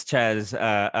distract us, Ches.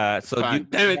 So Fine.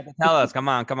 Damn it. have to tell us. Come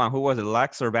on. Who was it?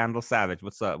 Lex or Vandal Savage?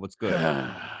 What's up? What's good?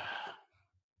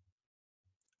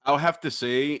 I'll have to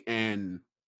say, and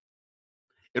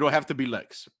it'll have to be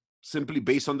Lex. Simply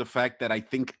based on the fact that I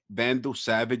think Vandal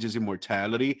Savage's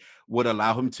immortality would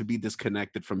allow him to be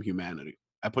disconnected from humanity.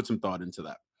 I put some thought into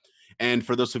that. And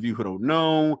for those of you who don't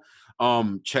know,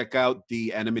 check out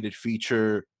the animated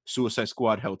feature Suicide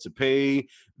Squad Hell to Pay.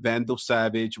 Vandal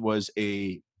Savage was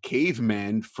a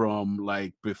caveman from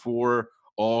like before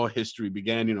all history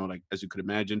began, you know, like as you could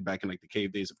imagine, back in like the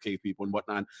cave days of cave people and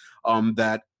whatnot,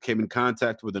 that came in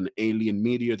contact with an alien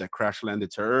meteor that crash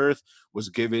landed to Earth, was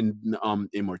given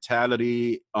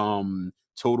immortality,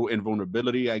 total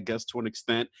invulnerability, I guess, to an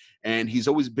extent. And he's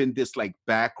always been this like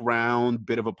background,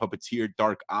 bit of a puppeteer,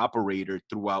 dark operator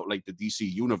throughout like the DC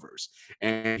universe.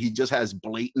 And he just has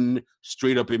blatant,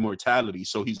 straight up immortality.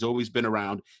 So he's always been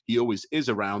around. He always is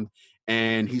around.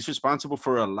 And he's responsible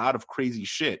for a lot of crazy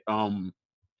shit.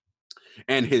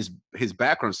 And his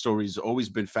background story has always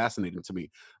been fascinating to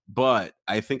me. But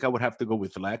I think I would have to go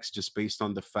with Lex just based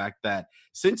on the fact that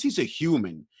since he's a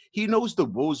human, he knows the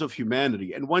woes of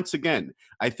humanity. And once again,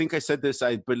 I think I said this,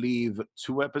 I believe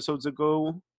 2 episodes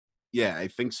ago. Yeah, I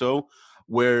think so.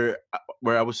 Where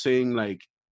I was saying like,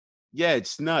 yeah,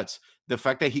 it's nuts. The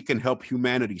fact that he can help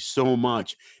humanity so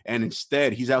much, and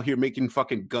instead he's out here making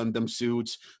fucking Gundam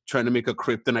suits, trying to make a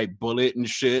kryptonite bullet and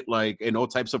shit, like, and all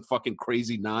types of fucking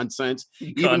crazy nonsense.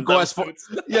 Even go as far,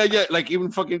 yeah, like even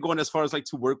fucking going as far as like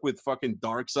to work with fucking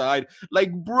Darkseid.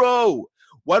 Like, bro,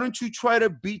 why don't you try to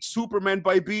beat Superman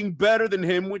by being better than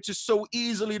him, which is so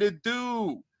easily to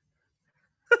do?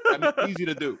 I mean, easy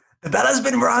to do. That has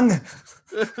been wrong.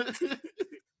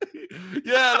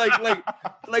 Yeah,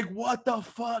 like what the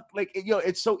fuck? Like, yo,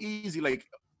 it's so easy. Like,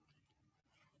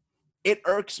 it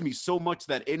irks me so much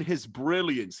that in his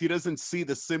brilliance, he doesn't see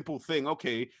the simple thing.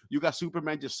 Okay, you got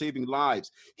Superman just saving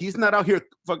lives. He's not out here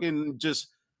fucking just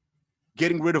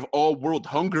getting rid of all world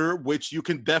hunger, which you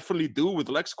can definitely do with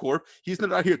LexCorp. He's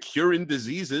not out here curing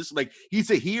diseases. Like, he's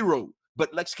a hero,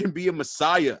 but Lex can be a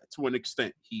messiah to an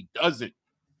extent. He doesn't.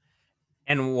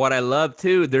 And what I love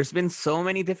too, there's been so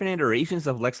many different iterations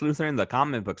of Lex Luthor in the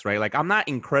comic books, right? Like, I'm not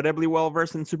incredibly well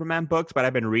versed in Superman books, but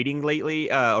I've been reading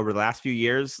lately over the last few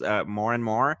years more and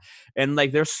more. And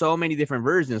like, there's so many different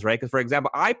versions, right? Because for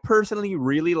example, I personally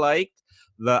really liked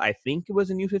I think it was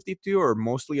a New 52 or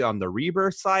mostly on the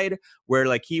Rebirth side, where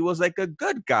like he was like a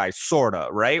good guy, sorta,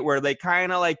 right? Where they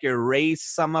kind of like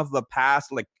erased some of the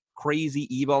past, like crazy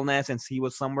evilness, and he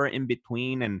was somewhere in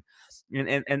between. And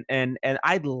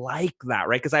I'd like that,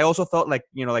 right? Because I also felt like,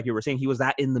 you know, like you were saying, he was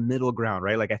that in the middle ground,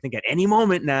 right? Like, I think at any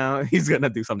moment now he's gonna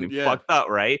do something fucked up,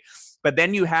 right? But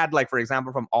then you had, like, for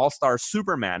example, from All-Star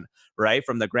Superman, right,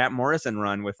 from the Grant Morrison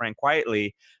run with Frank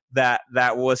Quitely, that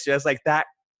was just like that,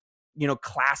 you know,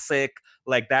 classic,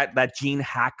 like that Gene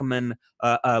Hackman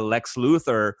Lex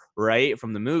Luthor, right,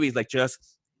 from the movies, like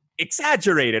just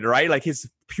exaggerated, right? Like his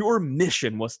pure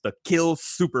mission was to kill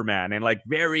Superman, and like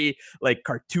very like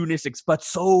cartoonistic, but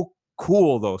so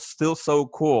cool though, still so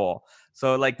cool.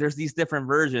 So like there's these different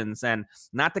versions, and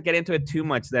not to get into it too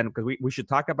much then, because we should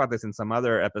talk about this in some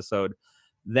other episode.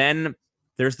 Then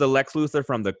there's the Lex Luthor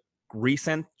from the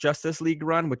recent Justice League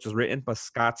run, which was written by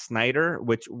Scott Snyder,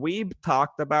 which we've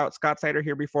talked about Scott Snyder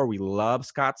here before. We love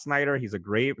Scott Snyder. He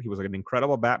was an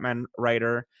incredible Batman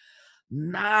writer.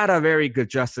 Not a very good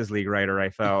Justice League writer, I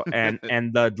felt. And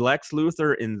the Lex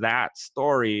Luthor in that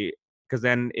story, because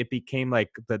then it became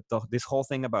like this whole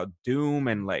thing about Doom,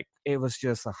 and like it was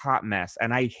just a hot mess.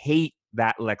 And I hate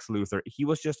that Lex Luthor. He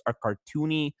was just a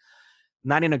cartoony,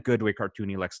 not in a good way,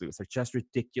 cartoony Lex Luthor, just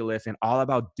ridiculous and all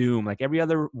about doom. Like every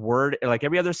other word, like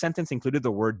every other sentence included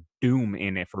the word doom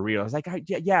in it for real. I was like,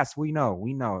 yes, we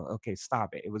know. Okay,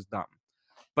 stop it. It was dumb.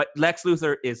 But Lex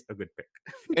Luthor is a good pick.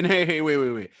 And hey,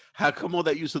 wait. How come all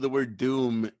that use of the word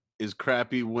doom is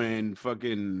crappy when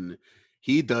fucking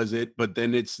he does it, but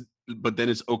then it's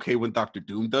okay when Dr.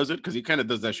 Doom does it? Because he kind of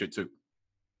does that shit too.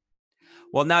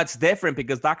 Well, now it's different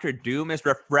because Dr. Doom is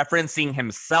referencing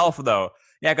himself, though.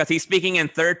 Yeah, because he's speaking in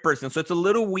third person, so it's a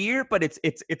little weird, but it's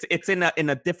in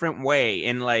a different way.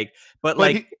 And like, but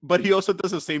he also does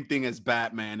the same thing as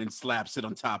Batman and slaps it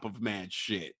on top of man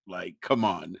shit. Like, come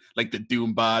on, like the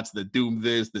Doom bots, the Doom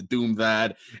this, the Doom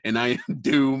that, and I am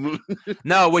Doom.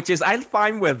 No, which is I'm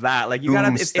fine with that. Like, you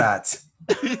gotta stats.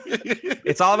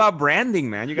 It's all about branding,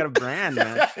 man. You got to brand,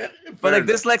 man. But like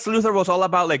this Lex Luthor was all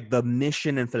about like the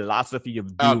mission and philosophy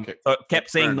of doom. Okay. So it kept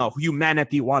saying, no,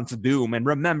 humanity wants doom. And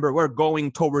remember, we're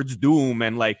going towards doom.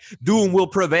 And like doom will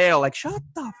prevail. Like, shut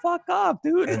the fuck up,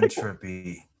 dude.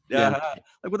 Entropy. Yeah.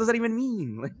 Like, what does that even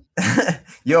mean? Like,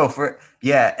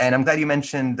 and I'm glad you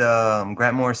mentioned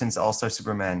Grant Morrison's All-Star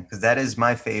Superman, because that is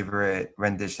my favorite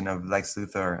rendition of Lex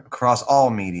Luthor across all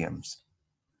mediums.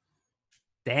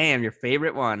 damn, your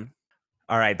favorite one.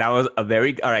 All right, that was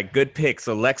good pick.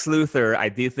 So Lex Luthor, I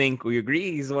do think we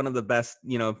agree he's one of the best,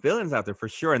 villains out there for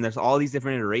sure. And there's all these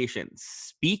different iterations.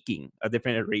 Speaking of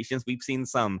different iterations, we've seen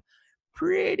some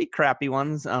pretty crappy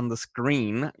ones on the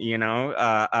screen, on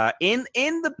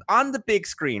the big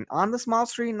screen. On the small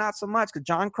screen, not so much, because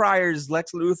John Cryer's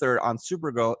Lex Luthor on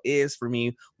Supergirl is, for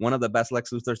me, one of the best Lex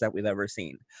Luthors that we've ever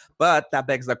seen. But that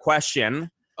begs the question.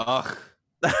 Ugh.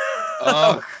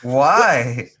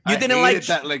 Why? You didn't like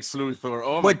that Lex Luthor?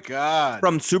 Oh my god!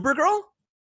 From Supergirl?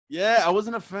 Yeah, I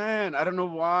wasn't a fan. I don't know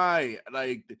why.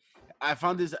 Like, I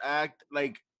found this act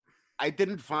I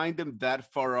didn't find him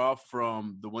that far off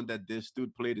from the one that this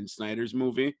dude played in Snyder's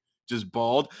movie, just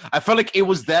bald. I felt like it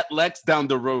was that Lex down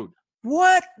the road.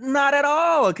 What? Not at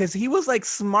all. Because he was like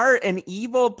smart and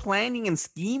evil, planning and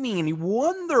scheming, and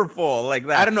wonderful like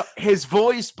that. I don't know his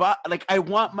voice, but I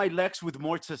want my Lex with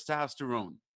more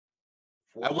testosterone.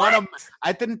 What? I want him.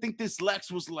 I didn't think this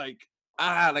Lex was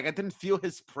I didn't feel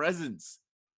his presence.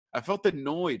 I felt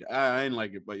annoyed. I didn't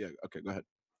like it, but yeah. Okay, go ahead.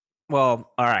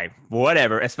 Well, all right,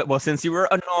 whatever. Well, since you were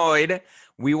annoyed,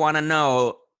 we want to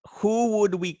know, who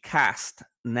would we cast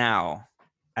now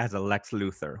as a Lex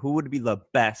Luthor? Who would be the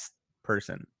best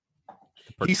person to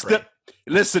portray?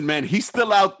 Listen, man, he's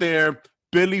still out there,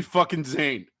 Billy fucking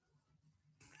Zane.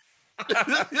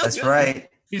 That's right.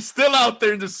 He's still out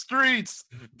there in the streets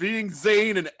being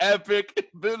Zane and epic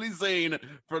Billy Zane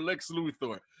for Lex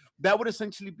Luthor. That would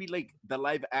essentially be like the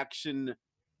live action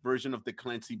version of the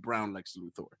Clancy Brown Lex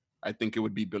Luthor. I think it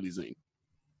would be Billy Zane.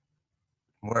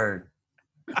 Word.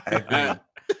 I agree.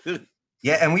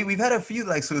 Yeah, and we've had a few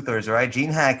Lex Luthors, right?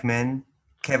 Gene Hackman,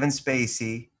 Kevin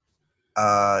Spacey,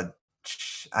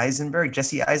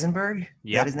 Jesse Eisenberg.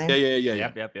 Yeah. That his name?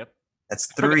 Yeah. Yep. That's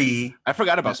three. I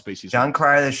forgot about Spacey. John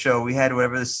Cryer, the show. We had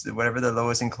whatever the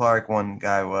Lois and Clark one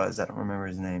guy was. I don't remember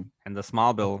his name. And the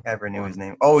Smallville. Never knew his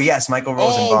name. Oh yes, Michael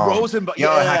Rosenbaum. Oh, Rosenbaum. Yo,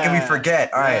 how can we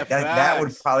forget? All right, Yeah, that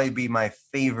would probably be my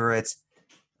favorite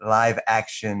live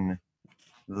action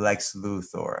Lex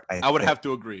Luthor. I would have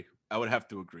to agree.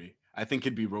 I think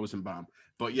it'd be Rosenbaum.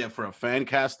 But yeah, for a fan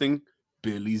casting,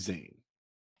 Billy Zane.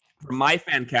 For my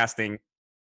fan casting,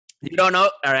 you don't know?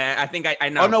 All right, I think I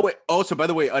know. Oh, no, wait. Also, by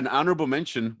the way, an honorable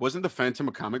mention. Wasn't The Phantom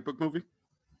a comic book movie?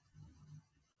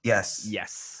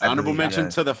 Yes. Honorable mention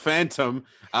to The Phantom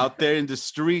out there in the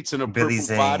streets in a purple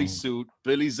bodysuit.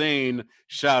 Billy Zane.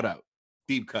 Shout out.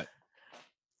 Deep cut.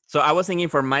 So I was thinking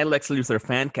for my Lex Luthor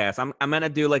fan cast, I'm gonna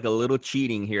do like a little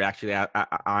cheating here, actually,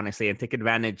 honestly, and take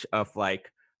advantage of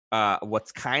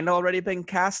what's kind of already been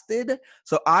casted.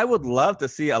 So I would love to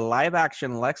see a live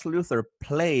action Lex Luthor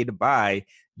played by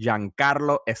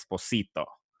Giancarlo Esposito,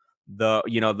 the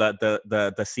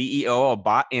CEO of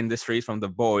Bot Industries from The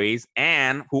Boys,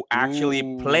 and who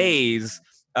actually plays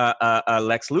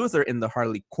Lex Luthor in the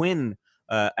Harley Quinn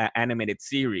animated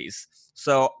series.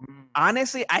 So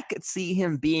honestly, I could see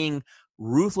him being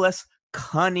ruthless,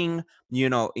 cunning,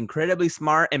 incredibly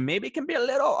smart, and maybe can be a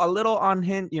little on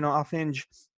hinge, off hinge,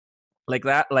 like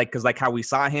that, because how we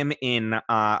saw him in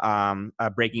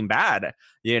Breaking Bad,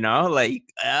 I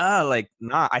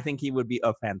think he would be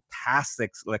a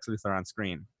fantastic Lex Luthor on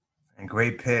screen. And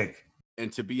great pick.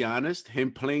 And to be honest,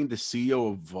 him playing the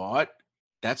CEO of Vought,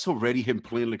 that's already him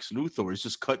playing Lex Luthor. It's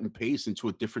just cut and paste into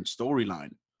a different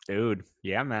storyline. Dude,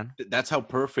 yeah, man. That's how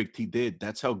perfect he did.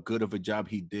 That's how good of a job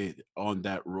he did on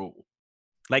that role.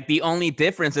 Like the only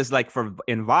difference is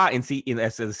in Vought, as the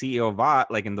CEO of Vought,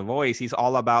 like in The Voice, he's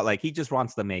all about he just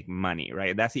wants to make money,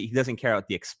 right? He doesn't care about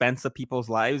the expense of people's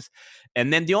lives.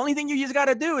 And then the only thing you just got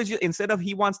to do is instead of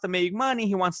he wants to make money,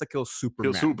 he wants to kill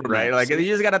Superman, right? Like you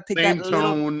just got to take same that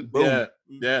tone. Little,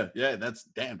 Yeah.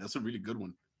 That's a really good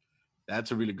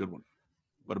one.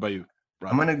 What about you,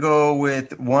 Rob? I'm gonna go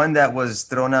with one that was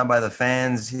thrown out by the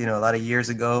fans, a lot of years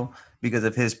ago because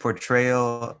of his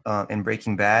portrayal in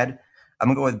Breaking Bad. I'm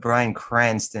gonna go with Bryan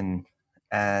Cranston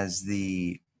as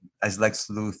Lex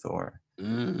Luthor.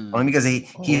 Only because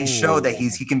he showed that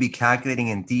he can be calculating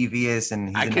and devious,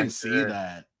 and I can see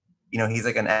that. He's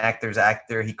like an actor's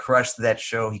actor. He crushed that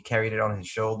show. He carried it on his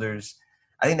shoulders.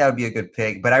 I think that would be a good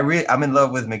pick. But I'm in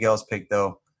love with Miguel's pick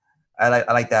though. I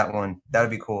like that one. That would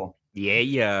be cool.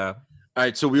 Yeah. All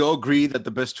right, so we all agree that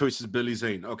the best choice is Billy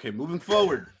Zane. Okay, moving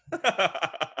forward.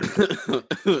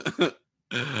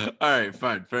 All right,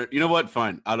 fine. Fair. You know what?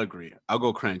 Fine. I'll agree. I'll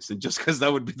go Cranston just because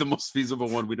that would be the most feasible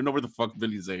one. We don't know where the fuck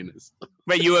Billy Zane is.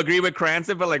 But you agree with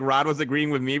Cranston, but like Rod was agreeing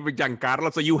with me with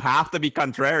Giancarlo, so you have to be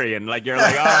contrarian. Like you're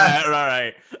like, all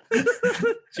right.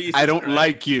 Jesus I don't Christ.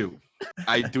 like you.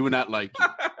 I do not like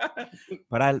you.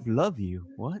 But I love you.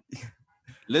 What?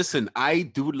 Listen, I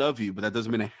do love you, but that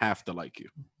doesn't mean I have to like you.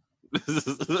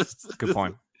 Good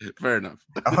point. Fair enough.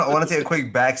 I want to take a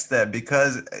quick back step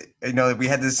because we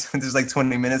had this like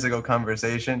 20 minutes ago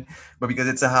conversation, but because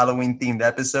it's a Halloween themed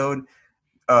episode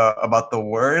about the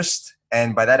worst,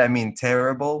 and by that I mean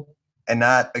terrible, and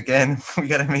not again we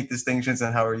got to make distinctions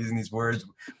on how we're using these words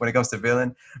when it comes to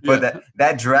villain. But Yeah.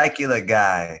 that Dracula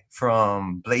guy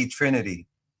from Blade Trinity,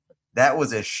 that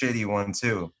was a shitty one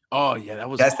too. Oh yeah, that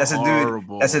was That's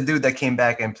horrible. a dude that came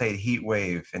back and played Heat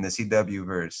Wave in the CW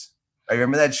verse. I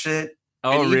remember that shit.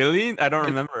 Oh, And he- really? I don't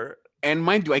remember. And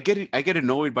mind you, I get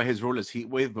annoyed by his role as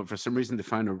Heatwave, but for some reason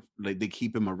they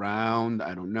keep him around.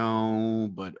 I don't know,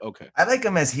 but okay. I like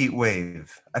him as Heat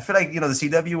Wave. I feel like the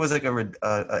CW was like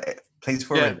a place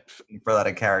for Yeah, a lot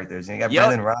of characters. You got Yep.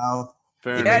 Brandon Routh.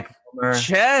 fair Yeah, enough.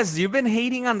 Ches, you've been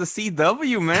hating on the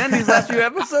CW, man. These last few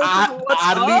episodes. What's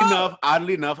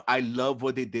Oddly enough, I love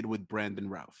what they did with Brandon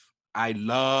Routh. I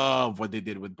love what they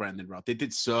did with Brandon Routh. They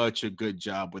did such a good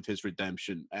job with his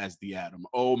redemption as the Atom.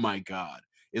 Oh my god,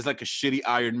 it's like a shitty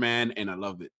Iron Man, and I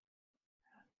love it.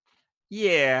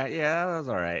 Yeah, that was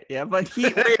all right. Yeah, but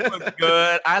Heatwave was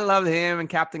good. I loved him and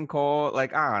Captain Cole.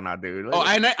 Like, I don't know, dude. Oh,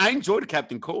 Like, I enjoyed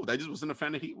Captain Cold. I just wasn't a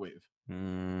fan of Heatwave.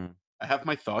 Hmm. I have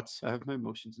my thoughts. I have my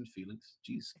emotions and feelings.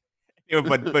 Jeez. Yeah,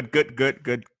 but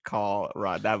good call,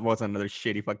 Rod. That was another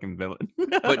shitty fucking villain.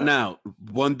 But now,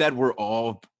 one that we're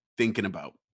all thinking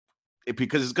about,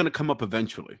 because it's going to come up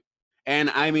eventually. And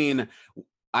I mean,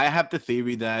 I have the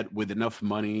theory that with enough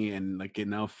money and like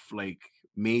enough, like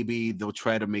maybe they'll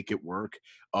try to make it work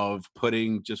of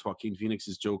putting just Joaquin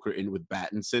Phoenix's Joker in with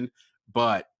Pattinson.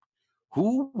 But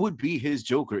who would be his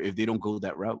Joker if they don't go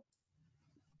that route?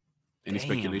 Any Damn.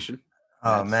 speculation?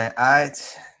 Oh man,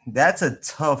 that's a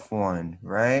tough one,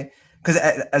 right? Because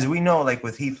as we know, like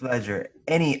with Heath Ledger,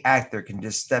 any actor can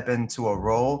just step into a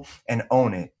role and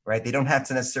own it, right? They don't have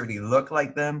to necessarily look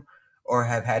like them or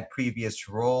have had previous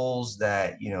roles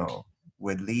that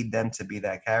would lead them to be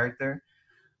that character.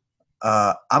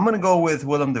 I'm gonna go with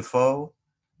Willem Dafoe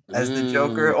as the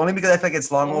Joker, only because I feel like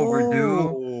it's long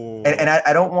overdue, and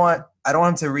I don't want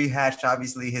him to rehash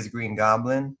obviously his Green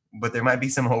Goblin, but there might be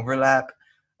some overlap.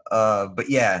 But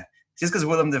yeah, just because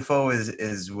Willem Dafoe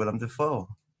is Willem Dafoe,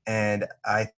 and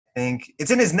I think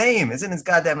it's in his name. It's in his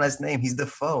goddamn last name. He's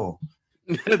Dafoe.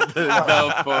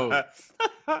 Dafoe.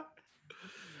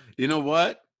 You know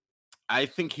what? I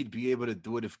think he'd be able to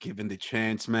do it if given the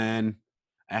chance, man.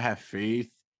 I have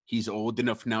faith. He's old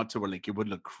enough now to where like it would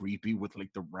look creepy with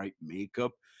like the right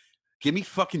makeup. Give me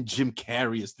fucking Jim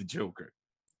Carrey as the Joker.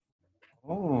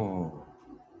 Oh,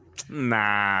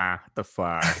 Nah, the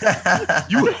fuck.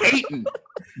 You hating?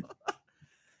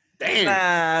 Damn.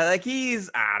 Nah, like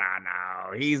I don't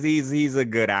know. He's a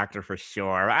good actor for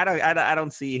sure. I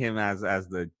don't see him as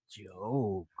the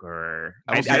Joker.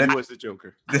 I will say you as the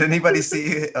Joker. Did anybody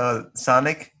see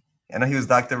Sonic? I know he was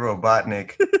Dr.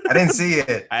 Robotnik. I didn't see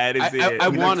it. I didn't see it. I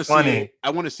He want to looks see funny. it. I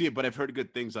want to see it, but I've heard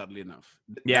good things. Oddly enough,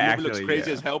 Yeah, that movie looks actually, crazy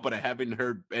yeah. as hell, but I haven't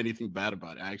heard anything bad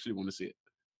about it. I actually want to see it.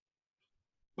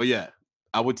 But yeah,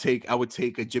 I would take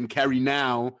a Jim Carrey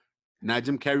now, not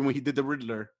Jim Carrey when he did the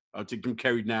Riddler. I'll take Jim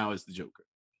Carrey now as the Joker.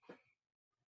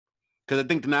 Because I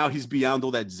think now he's beyond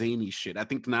all that zany shit. I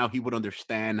think now he would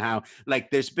understand how,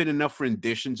 like, there's been enough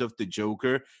renditions of the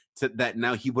Joker that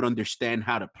now he would understand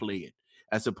how to play it.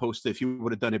 As opposed to if he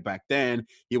would have done it back then,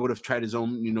 he would have tried his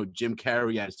own, Jim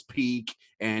Carrey at his peak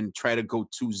and try to go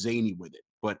too zany with it.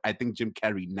 But I think Jim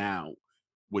Carrey now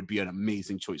would be an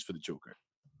amazing choice for the Joker.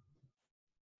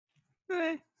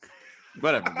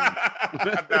 Whatever, man.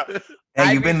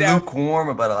 Hey, you've I'd be been down. lukewarm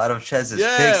about a lot of Chez's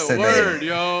Yeah, picks today. word,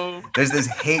 yo. There's this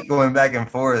hate going back and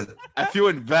forth. I feel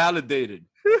invalidated.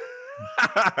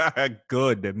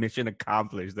 Good. Mission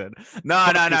accomplished then. No.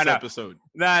 This episode.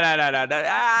 No.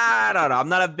 I don't know. I'm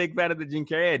not a big fan of the Jim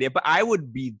Carrey idea, but I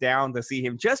would be down to see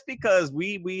him just because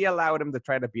we allowed him to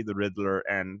try to be the Riddler,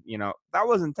 and that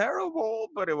wasn't terrible,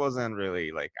 but it wasn't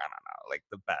really like, I don't know, like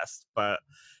the best.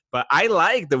 But I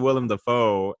like the Willem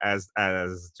Dafoe as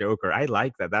Joker. I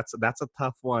like that. That's a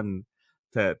tough one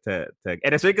to and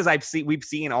it's because we've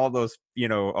seen all those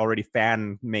already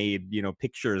fan made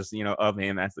pictures of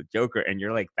him as the Joker, and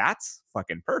you're like, that's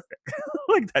fucking perfect.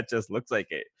 Like that just looks like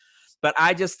it. But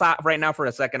I just thought right now for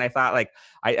a second, I thought like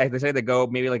I decided to go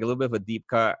maybe like a little bit of a deep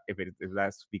cut, if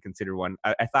that's to be considered one.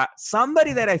 I thought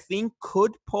somebody that I think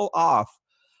could pull off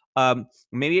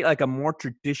maybe like a more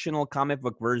traditional comic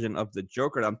book version of the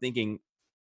Joker. I'm thinking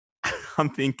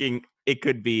it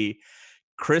could be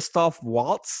Christoph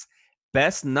Waltz,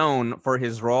 best known for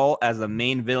his role as the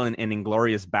main villain in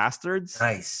Inglourious Bastards.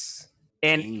 Nice.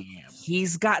 And Damn.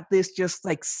 he's got this just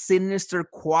like sinister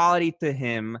quality to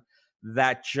him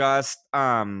that just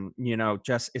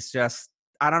it's just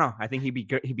I don't know. I think he'd be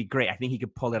great. I think he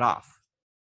could pull it off.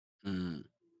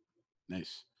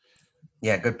 Nice.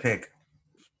 Yeah, good pick.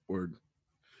 Word.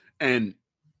 And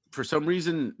for some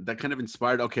reason that kind of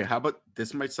inspired, okay, how about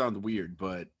this? Might sound weird,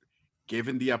 but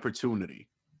given the opportunity,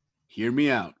 hear me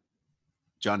out.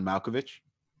 John Malkovich.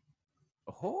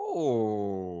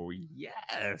 Oh,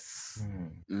 yes.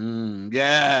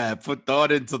 Yeah, put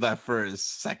thought into that for a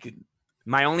second.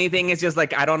 My only thing is just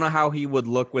like I don't know how he would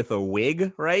look with a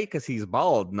wig, right? Because he's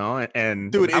bald, no?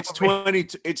 And dude, it's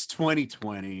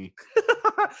 2020.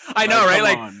 I know, right?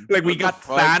 Like we What got the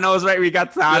fuck? Thanos, right? We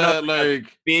got Thanos, Yeah,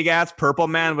 like big ass purple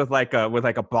man with like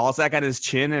a ball sack on his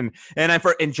chin, and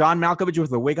John Malkovich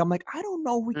with a wig. I'm like, I don't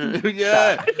know. We can do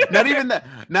yeah, that. not even that.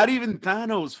 Not even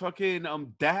Thanos. Fucking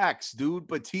Dax, dude.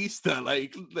 Batista.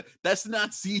 Like that's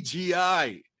not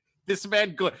CGI. This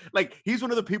man he's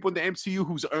one of the people in the MCU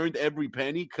who's earned every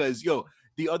penny. Cause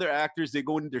the other actors, they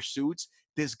go in their suits.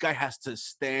 This guy has to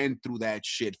stand through that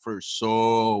shit for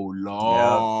so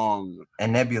long. Yep.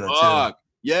 And Nebula too.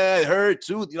 Yeah, her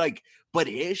too. Like, but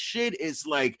his shit is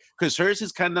like, cause hers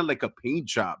is kind of like a paint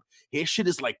job. His shit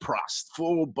is like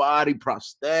full body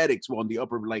prosthetics on the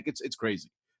upper, like it's crazy.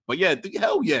 But yeah,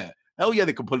 hell yeah,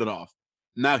 they could pull it off.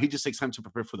 Now he just takes time to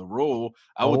prepare for the role.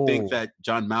 I would think that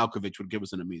John Malkovich would give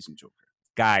us an amazing Joker.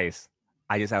 Guys,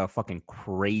 I just have a fucking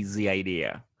crazy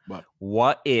idea.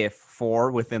 What if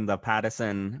within the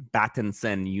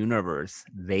Pattinson universe,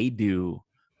 they do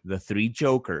the 3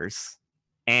 Jokers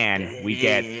and we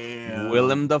get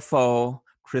Willem Dafoe,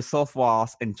 Christoph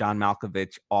Waltz, and John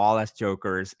Malkovich all as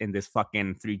Jokers in this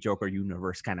fucking 3 Joker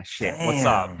universe kind of shit. Damn. What's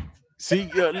up?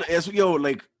 See,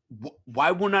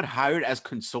 why we're not hired as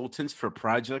consultants for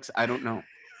projects? I don't know.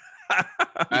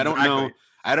 I don't know.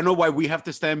 I don't know why we have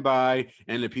to stand by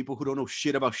and the people who don't know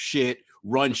shit about shit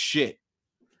run shit.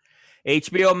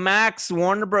 HBO Max,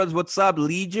 Warner Bros. What's up?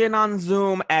 Legion on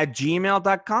Zoom at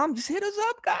gmail.com. Just hit us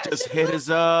up, guys. Just hit us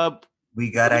up. We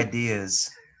got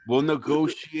ideas. We'll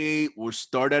negotiate. We'll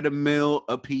start at $1 million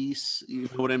a piece. You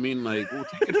know what I mean? Like, we'll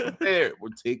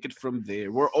take it from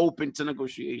there. We're open to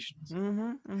negotiations.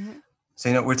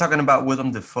 So, we're talking about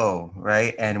Willem Dafoe,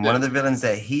 right? And one of the villains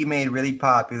that he made really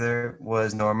popular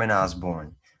was Norman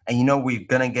Osborn. And we're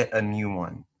going to get a new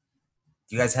one.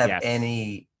 Do you guys have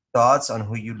any thoughts on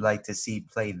who you'd like to see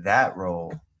play that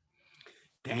role?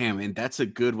 Damn, and that's a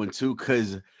good one too,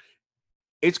 because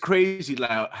it's crazy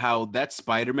how that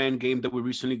Spider-Man game that we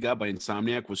recently got by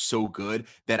Insomniac was so good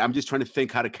that I'm just trying to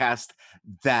think how to cast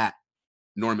that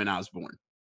Norman Osborn.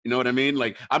 You know what I mean?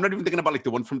 Like, I'm not even thinking about like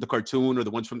the one from the cartoon or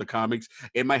the ones from the comics.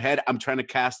 In my head, I'm trying to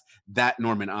cast that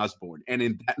Norman Osborn. And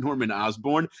in that Norman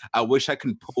Osborn, I wish I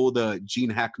could pull the Gene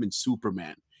Hackman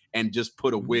Superman and just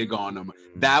put a wig on him.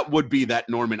 That would be that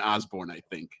Norman Osborn, I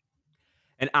think.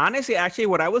 And honestly, actually,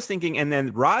 what I was thinking, and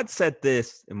then Rod said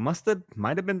this, it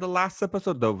might have been the last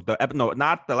episode, no,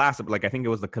 not the last, but like I think it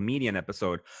was the comedian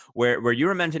episode, where you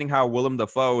were mentioning how Willem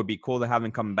Dafoe would be cool to have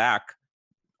him come back.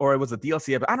 Or it was a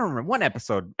DLC episode. I don't remember. One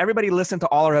episode. Everybody listen to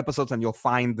all our episodes and you'll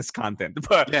find this content.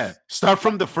 But yeah, start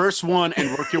from the first one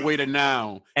and work your way to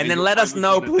now. And then let us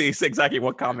know, please, exactly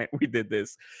what comment we did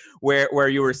this. Where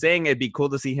you were saying it'd be cool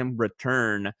to see him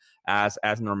return as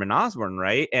Norman Osborn,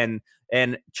 right? And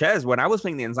Ches, when I was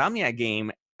playing the Insomniac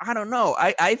game, I don't know.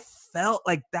 I felt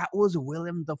like that was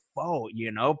Willem Dafoe,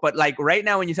 But like right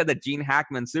now when you said the Gene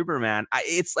Hackman Superman,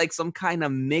 it's like some kind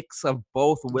of mix of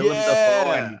both Willem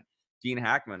Dafoe and Gene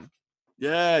Hackman.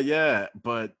 Yeah.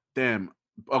 But damn.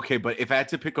 Okay, but if I had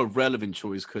to pick a relevant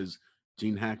choice, because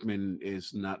Gene Hackman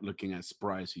is not looking as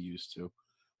spry as he used to.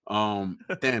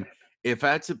 Damn. If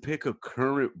I had to pick a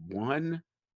current one,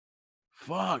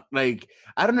 fuck. Like,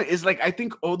 I don't know. It's like I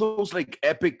think all those like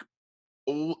epic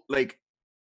old like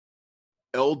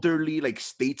elderly like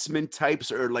statesman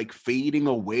types are like fading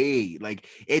away. Like,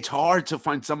 it's hard to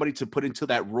find somebody to put into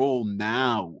that role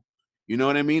now. You know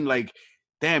what I mean? Like,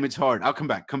 damn, it's hard. I'll come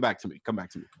back to me.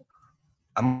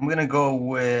 I'm going to go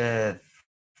with,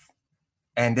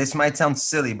 and this might sound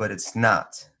silly, but it's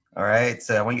not. All right?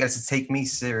 So I want you guys to take me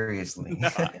seriously.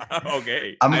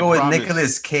 Okay. I'm going with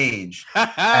Nicolas Cage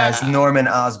as Norman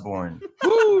Osborn.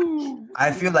 Woo!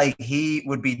 I feel like he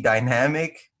would be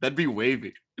dynamic That'd be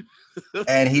wavy.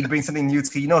 and he'd bring something new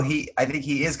to, I think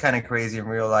he is kind of crazy in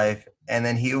real life, and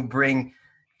then he'll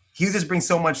just bring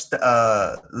so much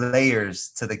layers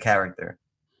to the character.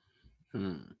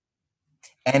 And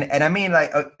I mean,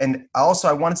 like, and also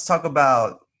I wanted to talk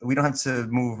about, we don't have to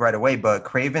move right away, but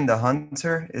Kraven the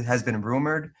Hunter, it has been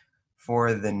rumored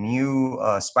for the new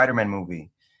Spider-Man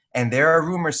movie. And there are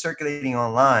rumors circulating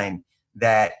online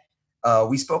that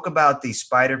we spoke about the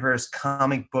Spider-Verse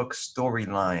comic book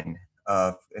storyline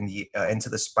in the into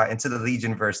the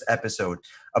Legionverse episode,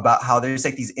 about how there's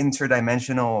like these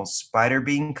interdimensional spider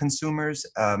being consumers.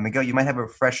 Miguel, you might have a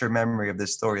fresher memory of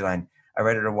this storyline. I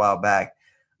read it a while back,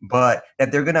 but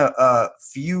that they're gonna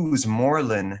fuse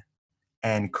Morlun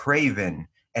and Kraven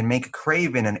and make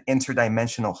Kraven an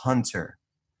interdimensional hunter,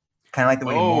 kind of like the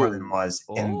way Morlun was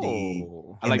in the.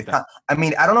 I like that. I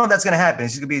mean, I don't know if that's gonna happen.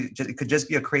 It's just gonna be. It could just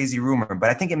be a crazy rumor, but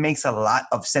I think it makes a lot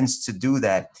of sense to do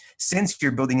that since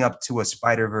you're building up to a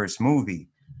Spider-Verse movie,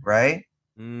 right?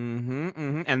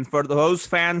 And for those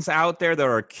fans out there that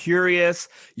are curious,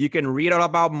 you can read all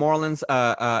about Morlun's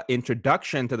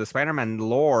introduction to the Spider-Man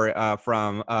lore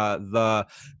from the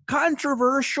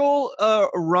controversial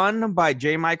run by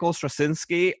J. Michael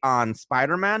Straczynski on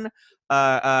Spider-Man.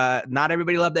 Not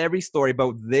everybody loved every story,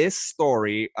 but this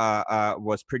story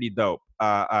was pretty dope.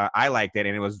 I liked it,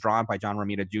 and it was drawn by John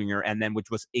Romita Jr., and then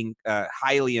which was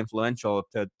highly influential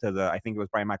to the, I think it was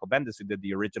Brian Michael Bendis who did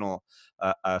the original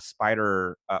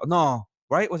Spider. No,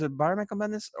 right? Was it Brian Michael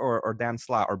Bendis or Dan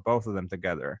Slott, or both of them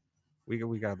together? We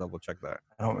gotta double check that.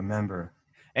 I don't remember.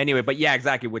 Anyway, but yeah,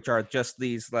 exactly. Which are just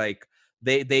these like.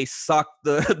 They suck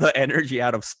the energy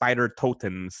out of spider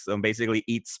totems and basically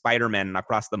eat Spider-Man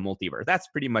across the multiverse. That's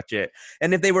pretty much it.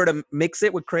 And if they were to mix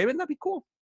it with Kraven, that'd be cool.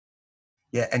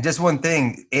 Yeah, and just one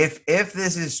thing, if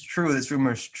this is true, this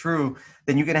rumor is true,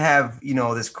 then you can have,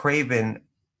 this Kraven,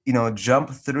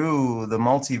 jump through the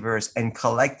multiverse and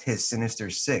collect his Sinister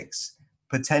Six,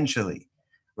 potentially,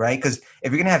 right? Because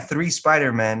if you're going to have 3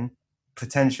 Spider-Men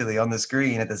potentially on the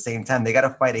screen at the same time, they got to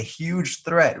fight a huge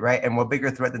threat, right? And what bigger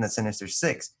threat than the Sinister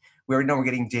Six? We already know we're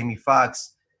getting Jamie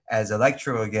Foxx as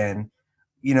Electro again.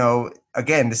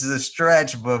 Again, this is a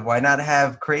stretch, but why not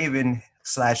have Kraven /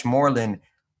 Morlun,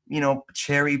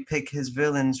 cherry pick his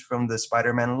villains from the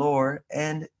Spider-Man lore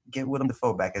and get Willem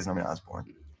Dafoe back as Norman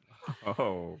Osborn.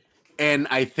 Oh. And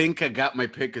I think I got my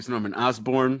pick as Norman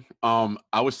Osborn.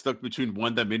 I was stuck between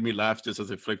one that made me laugh just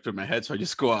as it flicked through my head, so I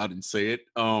just go out and say it.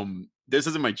 This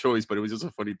isn't my choice, but it was just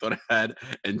a funny thought I had.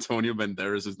 Antonio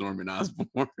Banderas as Norman Osborn.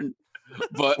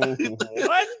 But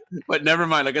what? But never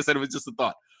mind. Like I said, it was just a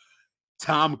thought.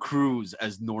 Tom Cruise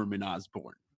as Norman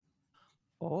Osborn.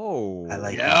 Oh, I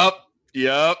like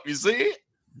Yep. You see?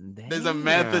 Damn. There's a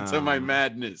method to my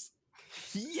madness.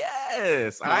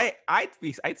 Yes, I'd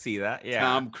see that. Yeah,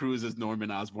 Tom Cruise as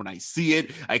Norman Osborn. I see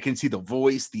it. I can see the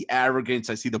voice, the arrogance.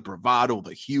 I see the bravado,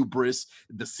 the hubris,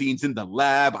 the scenes in the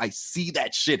lab. I see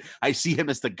that shit. I see him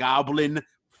as the Goblin.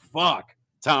 Fuck,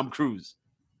 Tom Cruise.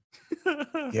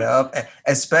 Yep,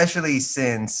 especially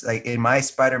since, like, in my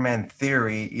Spider-Man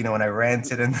theory, when I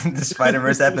ranted in the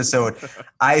Spider-Verse episode,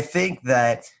 I think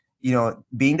that,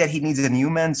 being that he needs a new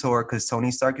mentor because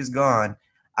Tony Stark is gone,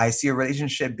 I see a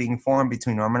relationship being formed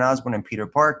between Norman Osborn and Peter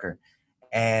Parker.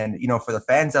 And, for the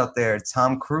fans out there,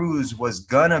 Tom Cruise was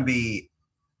gonna be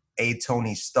a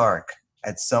Tony Stark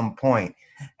at some point.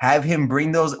 Have him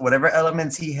bring those, whatever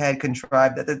elements he had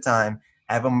contrived at the time,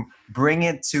 have him bring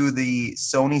it to the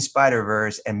Sony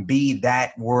Spider-Verse and be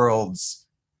that world's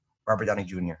Robert Downey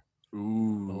Jr.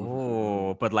 Ooh.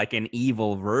 Oh, but like an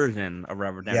evil version of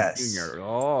Robert Downey Jr.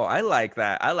 Oh, I like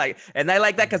that. I like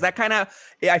that because that kind of,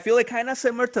 I feel like kind of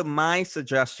similar to my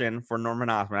suggestion for Norman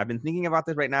Osborn. I've been thinking about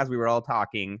this right now as we were all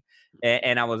talking,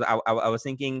 and I was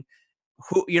thinking,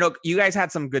 who, you guys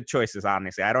had some good choices.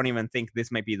 Honestly, I don't even think this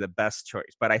might be the best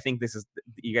choice, but I think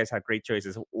you guys had great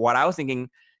choices. What I was thinking,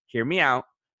 hear me out.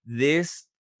 This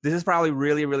is probably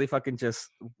really, really fucking just,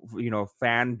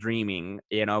 fan dreaming,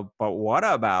 but what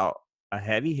about a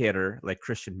heavy hitter like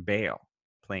Christian Bale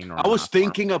playing Norman I was Osborn?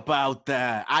 thinking about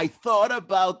that. I thought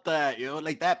about that,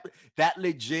 like that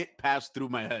legit passed through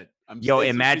my head.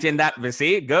 Imagine that.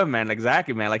 See, good, man.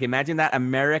 Exactly, man. Like, imagine that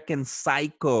American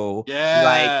Psycho,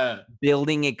 yeah, like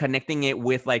building it, connecting it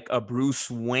with like a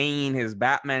Bruce Wayne, his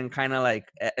Batman kind of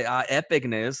like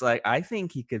epicness. Like, I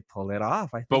think he could pull it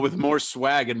off. But with more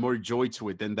swag and more joy to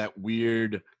it than that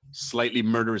weird, slightly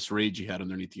murderous rage he had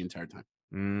underneath the entire time.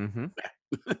 Mm-hmm.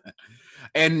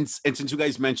 And since you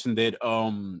guys mentioned it,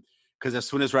 because as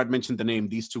soon as Rod mentioned the name,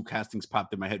 these 2 castings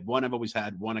popped in my head. One I've always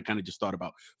had, one I kind of just thought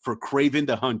about. For Kraven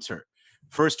the Hunter,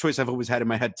 first choice I've always had in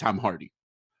my head, Tom Hardy.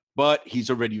 but he's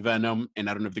already Venom, and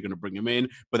I don't know if they're gonna bring him in,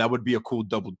 but that would be a cool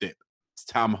double dip. It's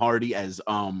Tom Hardy as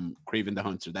Kraven the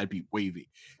Hunter. That'd be wavy.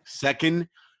 Second,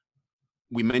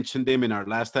 we mentioned him in our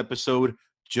last episode,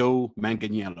 Joe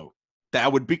Manganiello.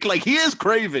 That would be like he is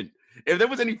Kraven. If there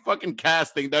was any fucking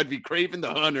casting, that'd be Kraven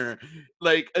the Hunter.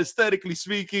 Like aesthetically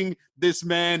speaking, this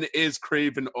man is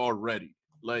Kraven already.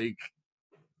 Like,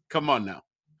 come on now.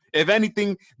 If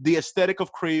anything, the aesthetic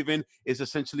of Kraven is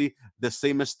essentially the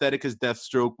same aesthetic as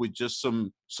Deathstroke with just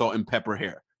some salt and pepper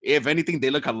hair. If anything, they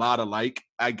look a lot alike,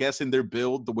 I guess, in their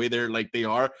build, the way they're like they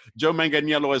are. Joe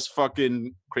Manganiello is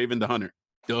fucking Kraven the Hunter.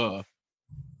 Duh.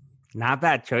 Not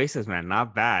bad choices, man.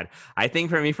 Not bad. I think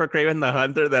for me, for Kraven the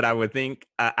Hunter, that I would think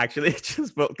actually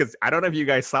just because I don't know if you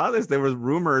guys saw this. There was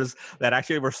rumors that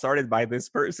actually were started by this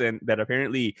person that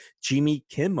apparently Jimmy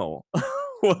Kimmel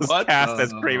was cast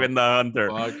as Kraven the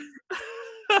Hunter.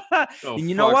 Oh, and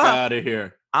you know what? Out of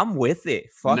here. I'm with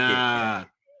it. Fuck it. Nah.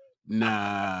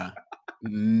 Nah.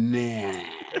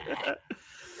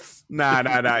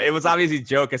 It was obviously a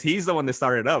joke because he's the one that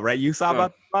started up, right? You saw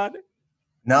about that?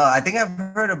 No, I think I've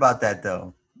heard about that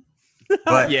though.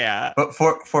 But yeah. But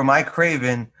for my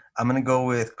Kraven, I'm gonna go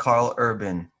with Carl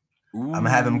Urban. Ooh. I'm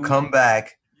gonna have him come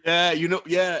back.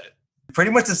 Yeah, Pretty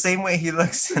much the same way he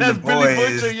looks in That's The Boys. Billy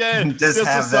Butcher, yeah. Just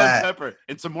have that. Pepper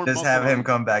and some more. Just have him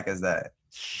come back as that.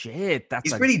 Shit,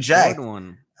 he's pretty jacked.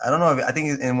 One. I don't know. I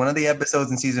think in one of the episodes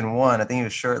in season 1, I think he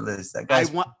was shirtless. That guy.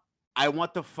 I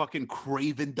want the fucking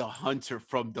Kraven the Hunter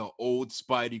from the old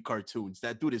Spidey cartoons.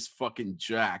 That dude is fucking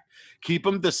jacked. Keep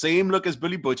him the same look as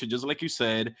Billy Butcher, just like you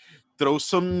said. Throw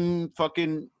some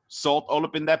fucking salt all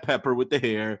up in that pepper with the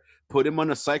hair. Put him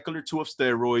on a cycle or 2 of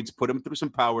steroids. Put him through some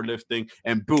powerlifting,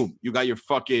 and boom, you got your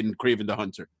fucking Kraven the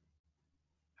Hunter.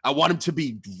 I want him to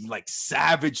be like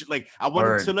savage. Like I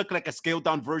want him to look like a scaled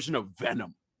down version of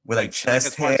Venom. With like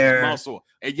chest hair, muscle,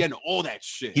 and all that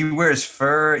shit. He wears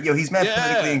fur. Yo, he's mad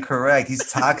politically incorrect.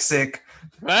 He's toxic.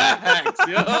 Facts,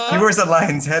 he wears a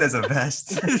lion's head as a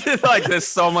vest. Like there's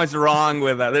so much wrong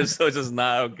with that. There's so just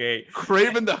not okay.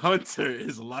 Kraven the Hunter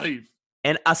is life.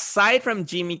 And aside from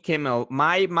Jimmy Kimmel,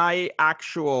 my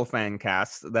actual fan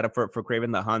cast that for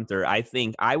Kraven the Hunter, I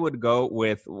think I would go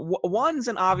with one's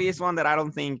an obvious one that I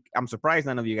don't think I'm surprised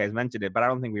none of you guys mentioned it, but I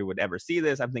don't think we would ever see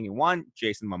this. I'm thinking one,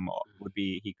 Jason Momoa would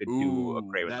be he could do a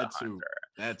Kraven the Hunter.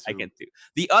 That's I can do.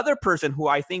 The other person who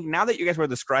I think now that you guys were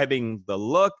describing the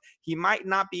look, he might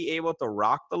not be able to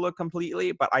rock the look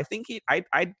completely, but I think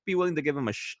I'd be willing to give him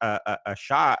a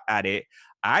shot at it.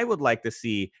 I would like to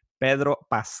see Pedro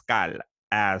Pascal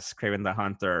as Kraven the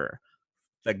Hunter,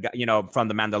 from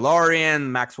The Mandalorian,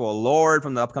 Maxwell Lord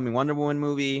from the upcoming Wonder Woman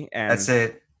movie. And that's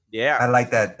it. Yeah, I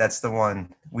like that. That's the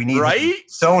one we need. Right?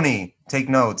 Sony, take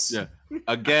notes. Yeah.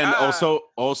 Again,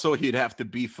 also he'd have to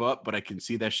beef up, but I can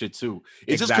see that shit too.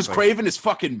 It's just because Kraven is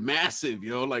fucking massive,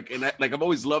 Like, and I've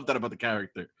always loved that about the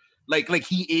character. Like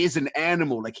he is an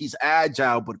animal. Like he's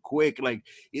agile but quick.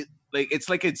 It's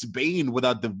like it's Bane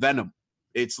without the venom.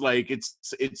 It's like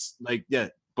yeah.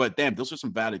 But damn, those are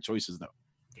some valid choices, though.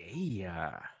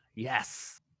 Yeah.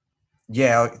 Yes.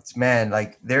 Yeah,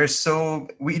 like there's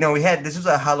we had this was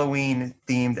a Halloween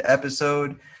themed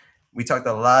episode. We talked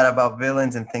a lot about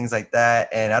villains and things like that.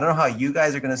 And I don't know how you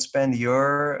guys are gonna spend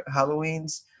your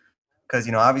Halloweens, because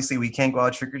obviously we can't go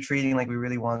out trick or treating like we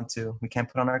really want to. We can't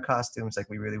put on our costumes like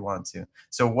we really want to.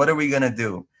 So what are we gonna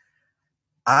do?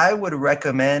 I would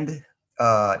recommend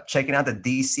checking out the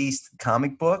Deceased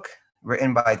comic book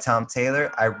written by Tom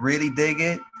Taylor. I really dig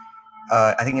it.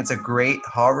 I think it's a great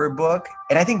horror book.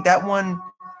 And I think that one,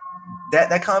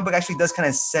 that comic book actually does kind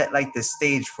of set like the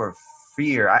stage for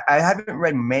fear. I haven't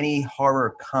read many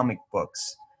horror comic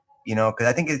books, because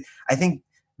I think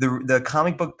the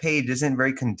comic book page isn't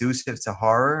very conducive to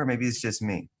horror. Maybe it's just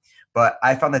me. But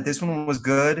I found that this one was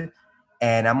good.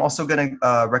 And I'm also going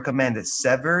to recommend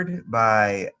Severed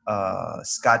by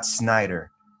Scott Snyder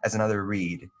as another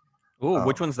read. Ooh,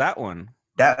 which one's that one?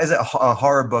 That is a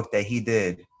horror book that he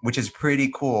did, which is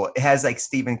pretty cool. It has like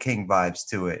Stephen King vibes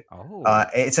to it. Oh.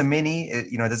 It's a mini.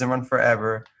 It doesn't run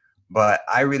forever, but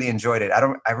I really enjoyed it.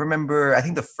 I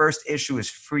think the first issue is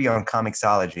free on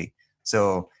Comixology.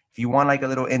 So if you want like a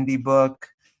little indie book,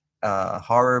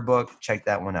 horror book, check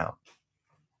that one out.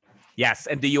 Yes,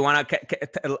 and do you want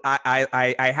to?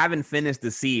 I haven't finished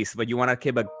Deceased, but you want to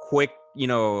give a quick,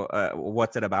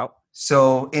 what's it about?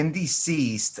 So in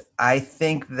Deceased, I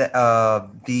think that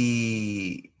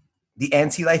the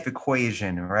anti-life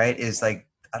equation, right, is like,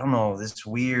 I don't know, this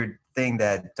weird thing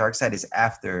that Darkseid is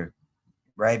after,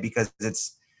 right? Because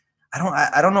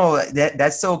I don't know.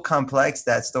 That's so complex,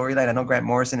 that storyline. I know Grant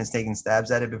Morrison has taken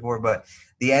stabs at it before, but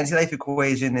the anti-life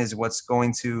equation is what's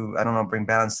going to, I don't know, bring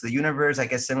balance to the universe. I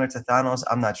guess similar to Thanos.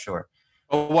 I'm not sure.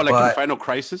 Oh, what, like in But Final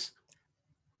Crisis?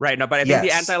 Right. No, but I think the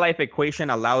yes, anti-life equation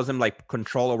allows him like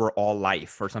control over all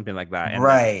life or something like that. And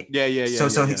right. Yeah.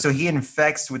 So he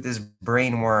infects with this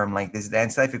brain worm, like this, the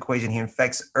anti-life equation. He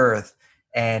infects Earth,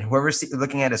 and whoever's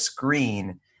looking at a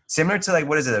screen, similar to like,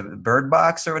 what is it, a Bird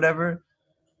Box or whatever,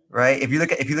 right? If you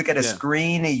look at a Yeah.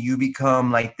 screen, you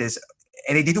become like this.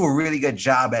 And they do a really good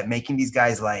job at making these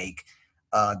guys like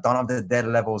Dawn of the Dead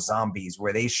level zombies,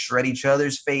 where they shred each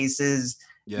other's faces.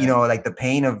 You Yeah. know, like the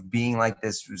pain of being like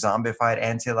this zombified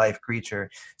anti-life creature.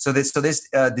 So this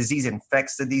disease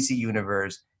infects the DC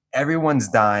universe. Everyone's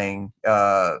dying.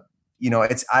 You know,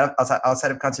 it's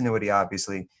outside of continuity,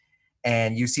 obviously,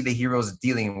 and you see the heroes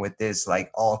dealing with this like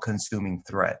all-consuming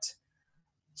threat.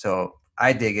 So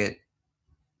I dig it.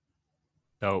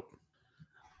 dope.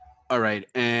 All right,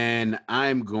 and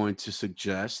I'm going to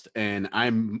suggest, and I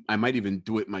might even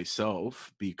do it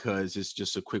myself because it's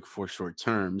just a quick 4 short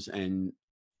tomes, and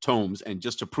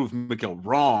just to prove Miguel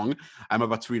wrong, I'm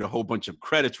about to read a whole bunch of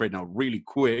credits right now, really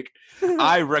quick.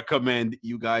 I recommend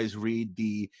you guys read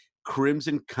the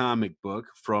Crimson comic book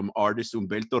from artist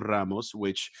Humberto Ramos,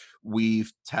 which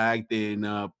we've tagged in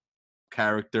a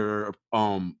character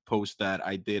post that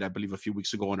I did, I believe, a few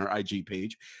weeks ago on our IG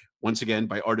page. Once again,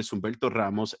 by artist Humberto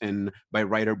Ramos and by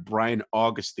writer Brian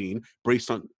Augustine, based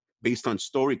on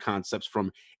story concepts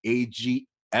from A.G.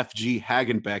 F.G.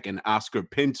 Hagenbeck and Oscar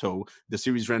Pinto. The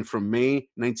series ran from May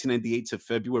 1998 to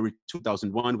February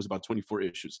 2001. It was about 24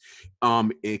 issues.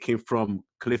 It came from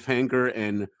Cliffhanger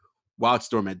and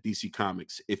Wildstorm at DC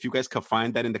Comics. If you guys can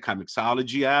find that in the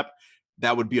Comixology app,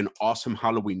 that would be an awesome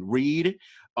Halloween read.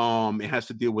 It has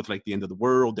to deal with like the end of the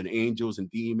world and angels and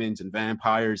demons and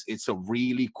vampires. It's a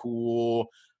really cool,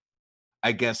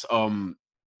 I guess,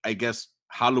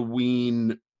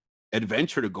 Halloween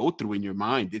adventure to go through in your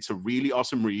mind. It's a really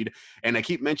awesome read, and I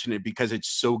keep mentioning it because it's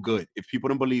so good. If people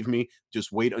don't believe me,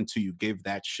 just wait until you give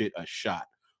that shit a shot.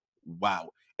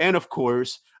 Wow. And of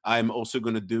course, I'm also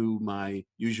going to do my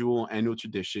usual annual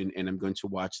tradition, and I'm going to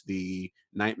watch the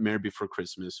Nightmare Before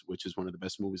Christmas, which is one of the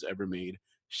best movies ever made.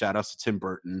 Shout out to Tim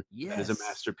Burton. That is a Yes.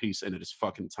 masterpiece, and it is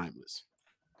fucking timeless.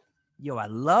 Yo, I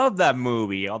love that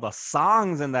movie. All the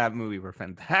songs in that movie were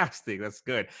fantastic. That's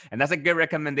good. And that's a good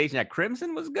recommendation. Yeah,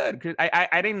 Crimson was good.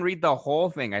 I didn't read the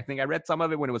whole thing. I think I read some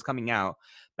of it when it was coming out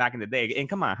back in the day. And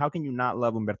come on, how can you not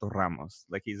love Humberto Ramos?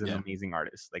 Like, he's an Yeah. amazing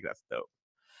artist. Like, that's dope.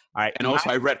 All right. And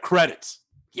also, I read credits.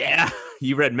 Yeah,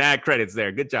 you read mad credits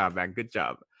there. Good job, man. Good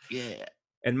job. Yeah.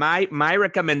 And my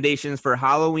recommendations for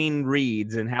Halloween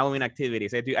reads and Halloween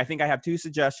activities, I think I have 2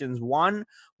 suggestions. One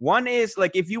is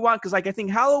like, if you want, because like I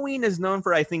think Halloween is known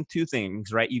for, I think, 2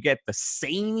 things, right? You get the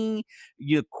samey,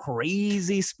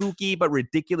 crazy, spooky but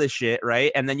ridiculous shit,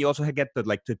 right? And then you also get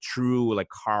the true like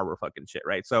horror fucking shit,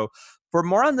 right? So for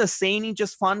more on the samey,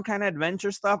 just fun kind of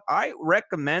adventure stuff, I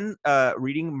recommend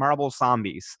reading Marvel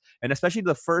Zombies, and especially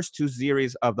the first 2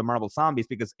 series of the Marvel Zombies,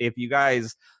 because if you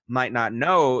guys might not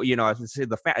know, you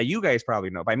guys probably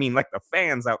know, but I mean, like, the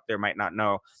fans out there might not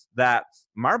know that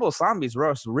Marvel Zombies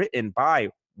was written by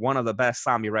one of the best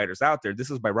zombie writers out there. This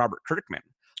is by Robert Kirkman.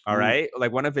 All right.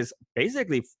 Like, one of his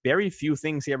basically very few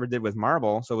things he ever did with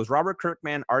Marvel. So it was Robert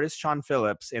Kirkman, artist Sean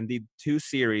Phillips, and the 2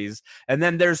 series. And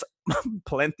then there's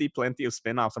plenty of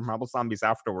spin-offs of Marvel Zombies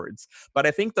afterwards. But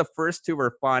I think the first 2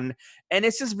 were fun. And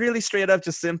it's just really straight up,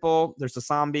 just simple. There's a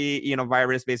zombie,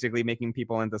 virus basically making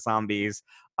people into zombies.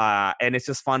 And it's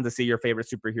just fun to see your favorite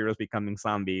superheroes becoming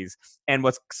zombies. And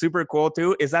what's super cool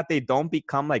too is that they don't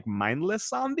become like mindless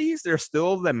zombies. They're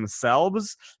still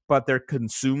themselves, but they're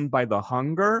consumed by the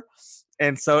hunger.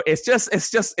 And so it's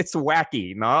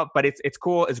wacky, no? But it's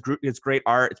cool. It's great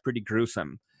art. It's pretty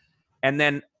gruesome. And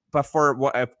then, but for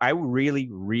what I really,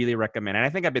 really recommend, and I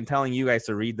think I've been telling you guys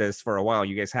to read this for a while,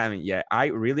 you guys haven't yet. I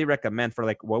really recommend, for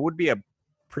like what would be a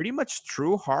pretty much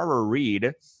true horror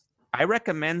read, I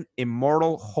recommend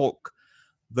Immortal Hulk,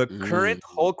 the current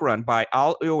Hulk run by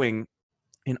Al Ewing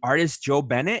and artist Joe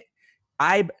Bennett.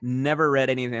 I've never read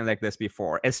anything like this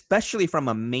before, especially from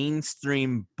a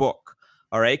mainstream book.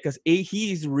 All right, because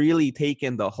he's really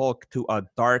taken the Hulk to a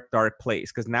dark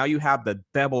place, because now you have the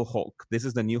Devil Hulk. This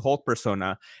is the new Hulk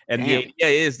persona. And the idea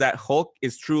is that Hulk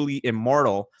is truly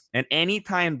immortal. And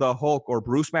anytime the Hulk or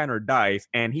Bruce Banner dies,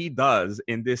 and he does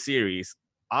in this series,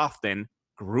 often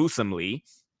gruesomely,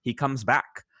 he comes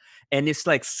back. And it's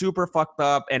like super fucked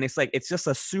up. And it's just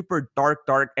a super dark.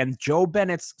 And Joe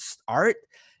Bennett's art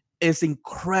is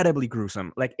incredibly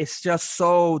gruesome. Like it's just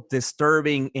so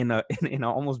disturbing in an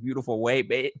almost beautiful way,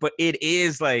 but it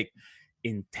is like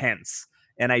intense.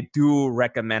 And I do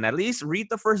recommend at least read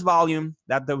the first volume.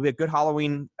 That will be a good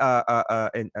Halloween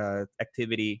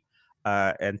activity,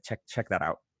 and check that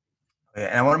out. Yeah,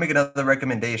 and I want to make another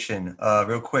recommendation,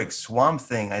 real quick. Swamp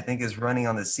Thing, I think, is running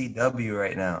on the CW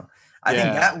right now. I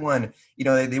think that one,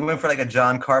 they went for like a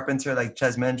John Carpenter, like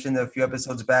Ches mentioned a few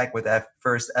episodes back. With that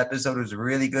first episode, it was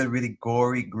really good, really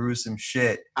gory, gruesome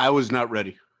shit. I was not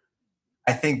ready.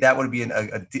 I think that would be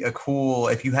a cool.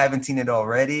 If you haven't seen it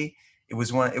already, it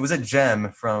was a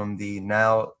gem from the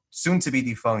now soon to be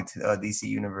defunct DC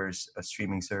Universe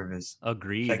streaming service.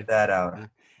 Agreed. Check that out.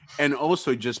 And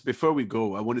also, just before we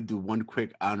go, I want to do one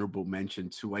quick honorable mention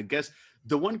to, I guess,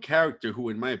 the one character who,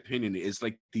 in my opinion, is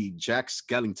like the Jack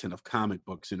Skellington of comic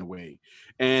books in a way.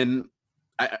 And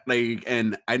I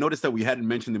noticed that we hadn't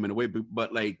mentioned him in a way,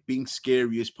 but like being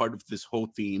scary is part of this whole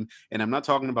theme. And I'm not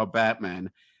talking about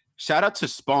Batman. Shout out to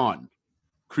Spawn,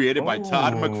 created by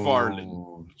Todd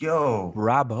McFarlane. Yo,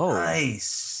 bravo.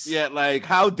 Nice. Yeah, like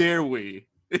how dare we?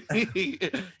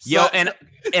 Yo,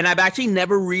 and I've actually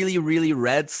never really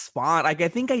read Spawn. Like I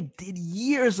think I did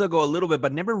years ago a little bit,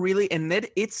 but never really. And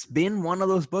it's been one of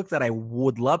those books that I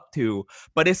would love to,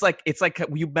 but it's like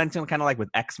you mentioned, kind of like with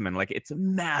X-Men, like it's a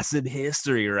massive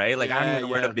history, right? Like I don't even know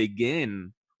where to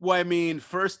begin. Well, I mean,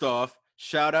 first off,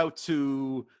 shout out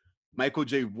to Michael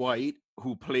J. White,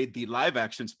 who played the live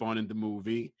action Spawn in the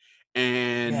movie,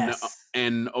 and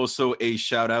also a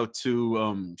shout out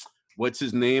to what's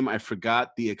his name? I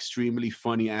forgot, the extremely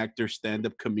funny actor,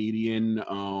 stand-up comedian,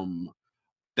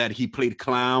 that he played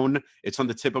Clown. It's on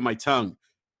the tip of my tongue.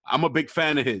 I'm a big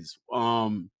fan of his.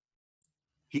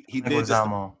 He did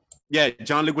Leguizamo.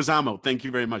 John Leguizamo. Thank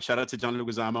you very much. Shout out to John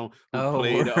Leguizamo, who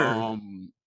played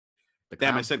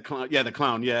I said Clown. Yeah, the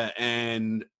Clown. Yeah,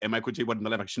 and Michael J. White in the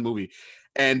live action movie.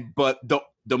 But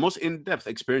the most in-depth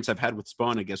experience I've had with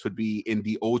Spawn, I guess, would be in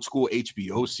the old school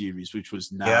HBO series, which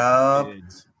was not good.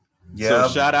 So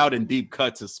shout out and deep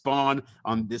cut to Spawn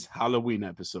on this Halloween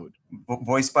episode.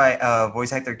 Voiced by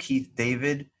voice actor Keith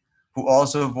David, who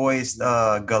also voiced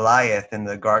Goliath in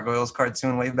the Gargoyles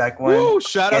cartoon way back when. Woo,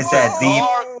 shout out he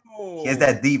has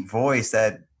that deep voice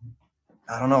that,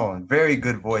 I don't know, very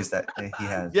good voice that he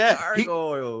has. Yeah,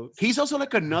 he's also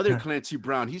like another Clancy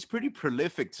Brown. He's pretty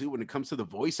prolific too when it comes to the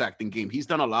voice acting game. He's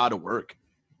done a lot of work.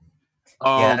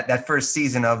 That first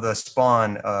season of the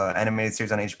Spawn animated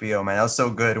series on HBO, man, that was so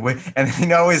good. And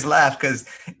I always laugh because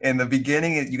in the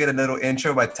beginning you get a little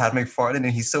intro by Todd McFarlane,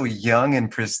 and he's so young and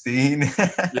pristine.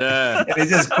 Yeah, and it's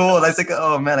just cool. That's like,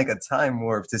 oh man, like a time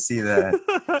warp to see that.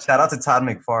 Shout out to Todd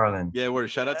McFarlane. Yeah,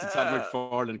 shout out to Todd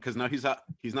McFarlane, because now he's not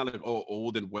like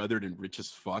old and weathered and rich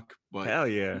as fuck. But hell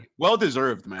yeah, well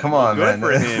deserved, man. Come on, good man.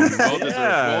 For him.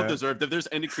 Well deserved. If there's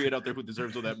any creator out there who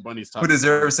deserves all that money, who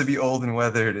deserves to be old and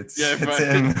weathered, it's him.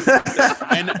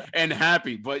 and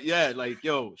happy. But yeah, like,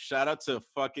 yo, shout out to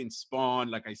fucking Spawn.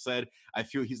 Like I said, I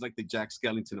feel he's like the Jack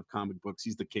Skellington of comic books.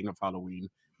 He's the king of Halloween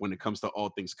when it comes to all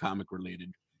things comic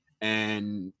related.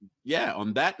 And yeah,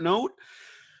 on that note,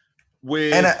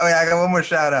 I got one more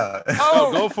shout out.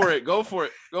 Oh, go for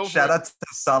it. Shout out to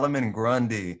Solomon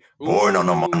Grundy. Born on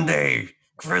a Monday,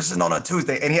 christened on a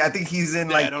Tuesday. And I think he's in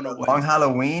Long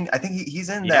Halloween. I think he's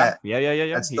in that. Yeah.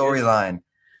 That storyline.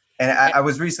 And I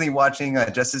was recently watching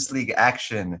Justice League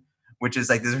Action, which is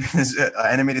like this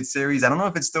animated series. I don't know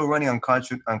if it's still running on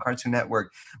Cartoon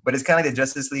Network, but it's kind of like the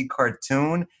Justice League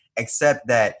cartoon, except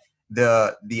that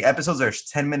the episodes are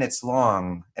 10 minutes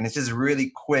long, and it's just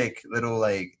really quick little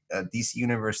like DC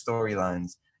Universe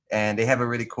storylines. And they have a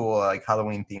really cool like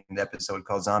Halloween themed episode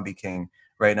called Zombie King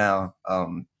right now,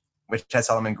 which has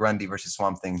Solomon Grundy versus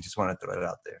Swamp Thing. Just want to throw it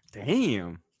out there.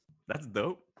 Damn, that's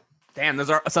dope. Damn, those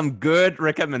are some good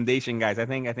recommendation, guys. I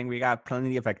think we got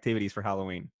plenty of activities for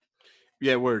Halloween.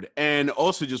 Yeah, word. And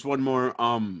also just one more.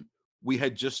 We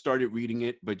had just started reading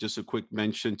it, but just a quick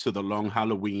mention to The Long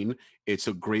Halloween. It's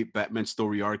a great Batman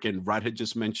story arc. And Rod had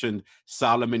just mentioned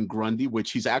Solomon Grundy,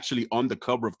 which he's actually on the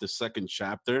cover of the second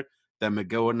chapter that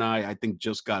Miguel and I think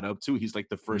just got up to. He's like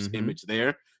the first image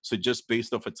there. So just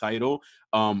based off a title,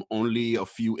 only a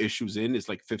few issues in. It's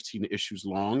like 15 issues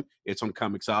long. It's on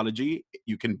Comixology.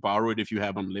 You can borrow it if you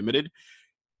have unlimited.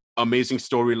 Amazing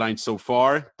storyline so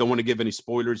far. Don't want to give any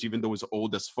spoilers, even though it's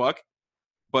old as fuck.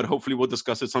 But hopefully we'll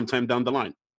discuss it sometime down the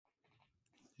line.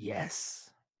 Yes.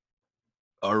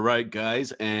 All right,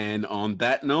 guys. And on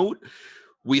that note,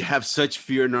 we have such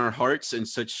fear in our hearts and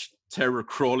such terror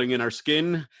crawling in our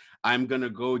skin. I'm going to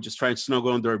go just try and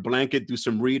snuggle under a blanket, do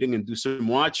some reading and do some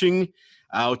watching.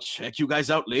 I'll check you guys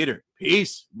out later.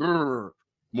 Peace. Brr.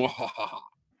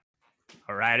 All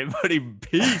All right, everybody.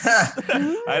 Peace.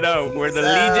 I know. We're the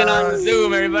Legion on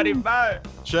Zoom, everybody. Bye.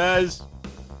 Chaz.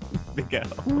 Miguel.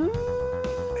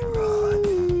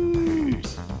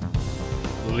 Peace.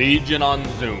 Legion on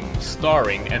Zoom,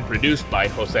 starring and produced by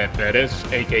Jose Perez,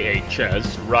 aka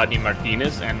Chez, Rodney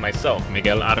Martinez, and myself,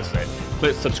 Miguel Arce.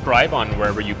 Please subscribe on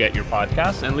wherever you get your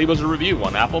podcasts and leave us a review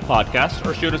on Apple Podcasts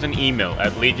or shoot us an email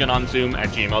at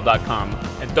legiononzoom@gmail.com.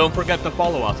 And don't forget to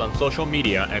follow us on social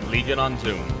media at Legion on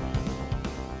Zoom.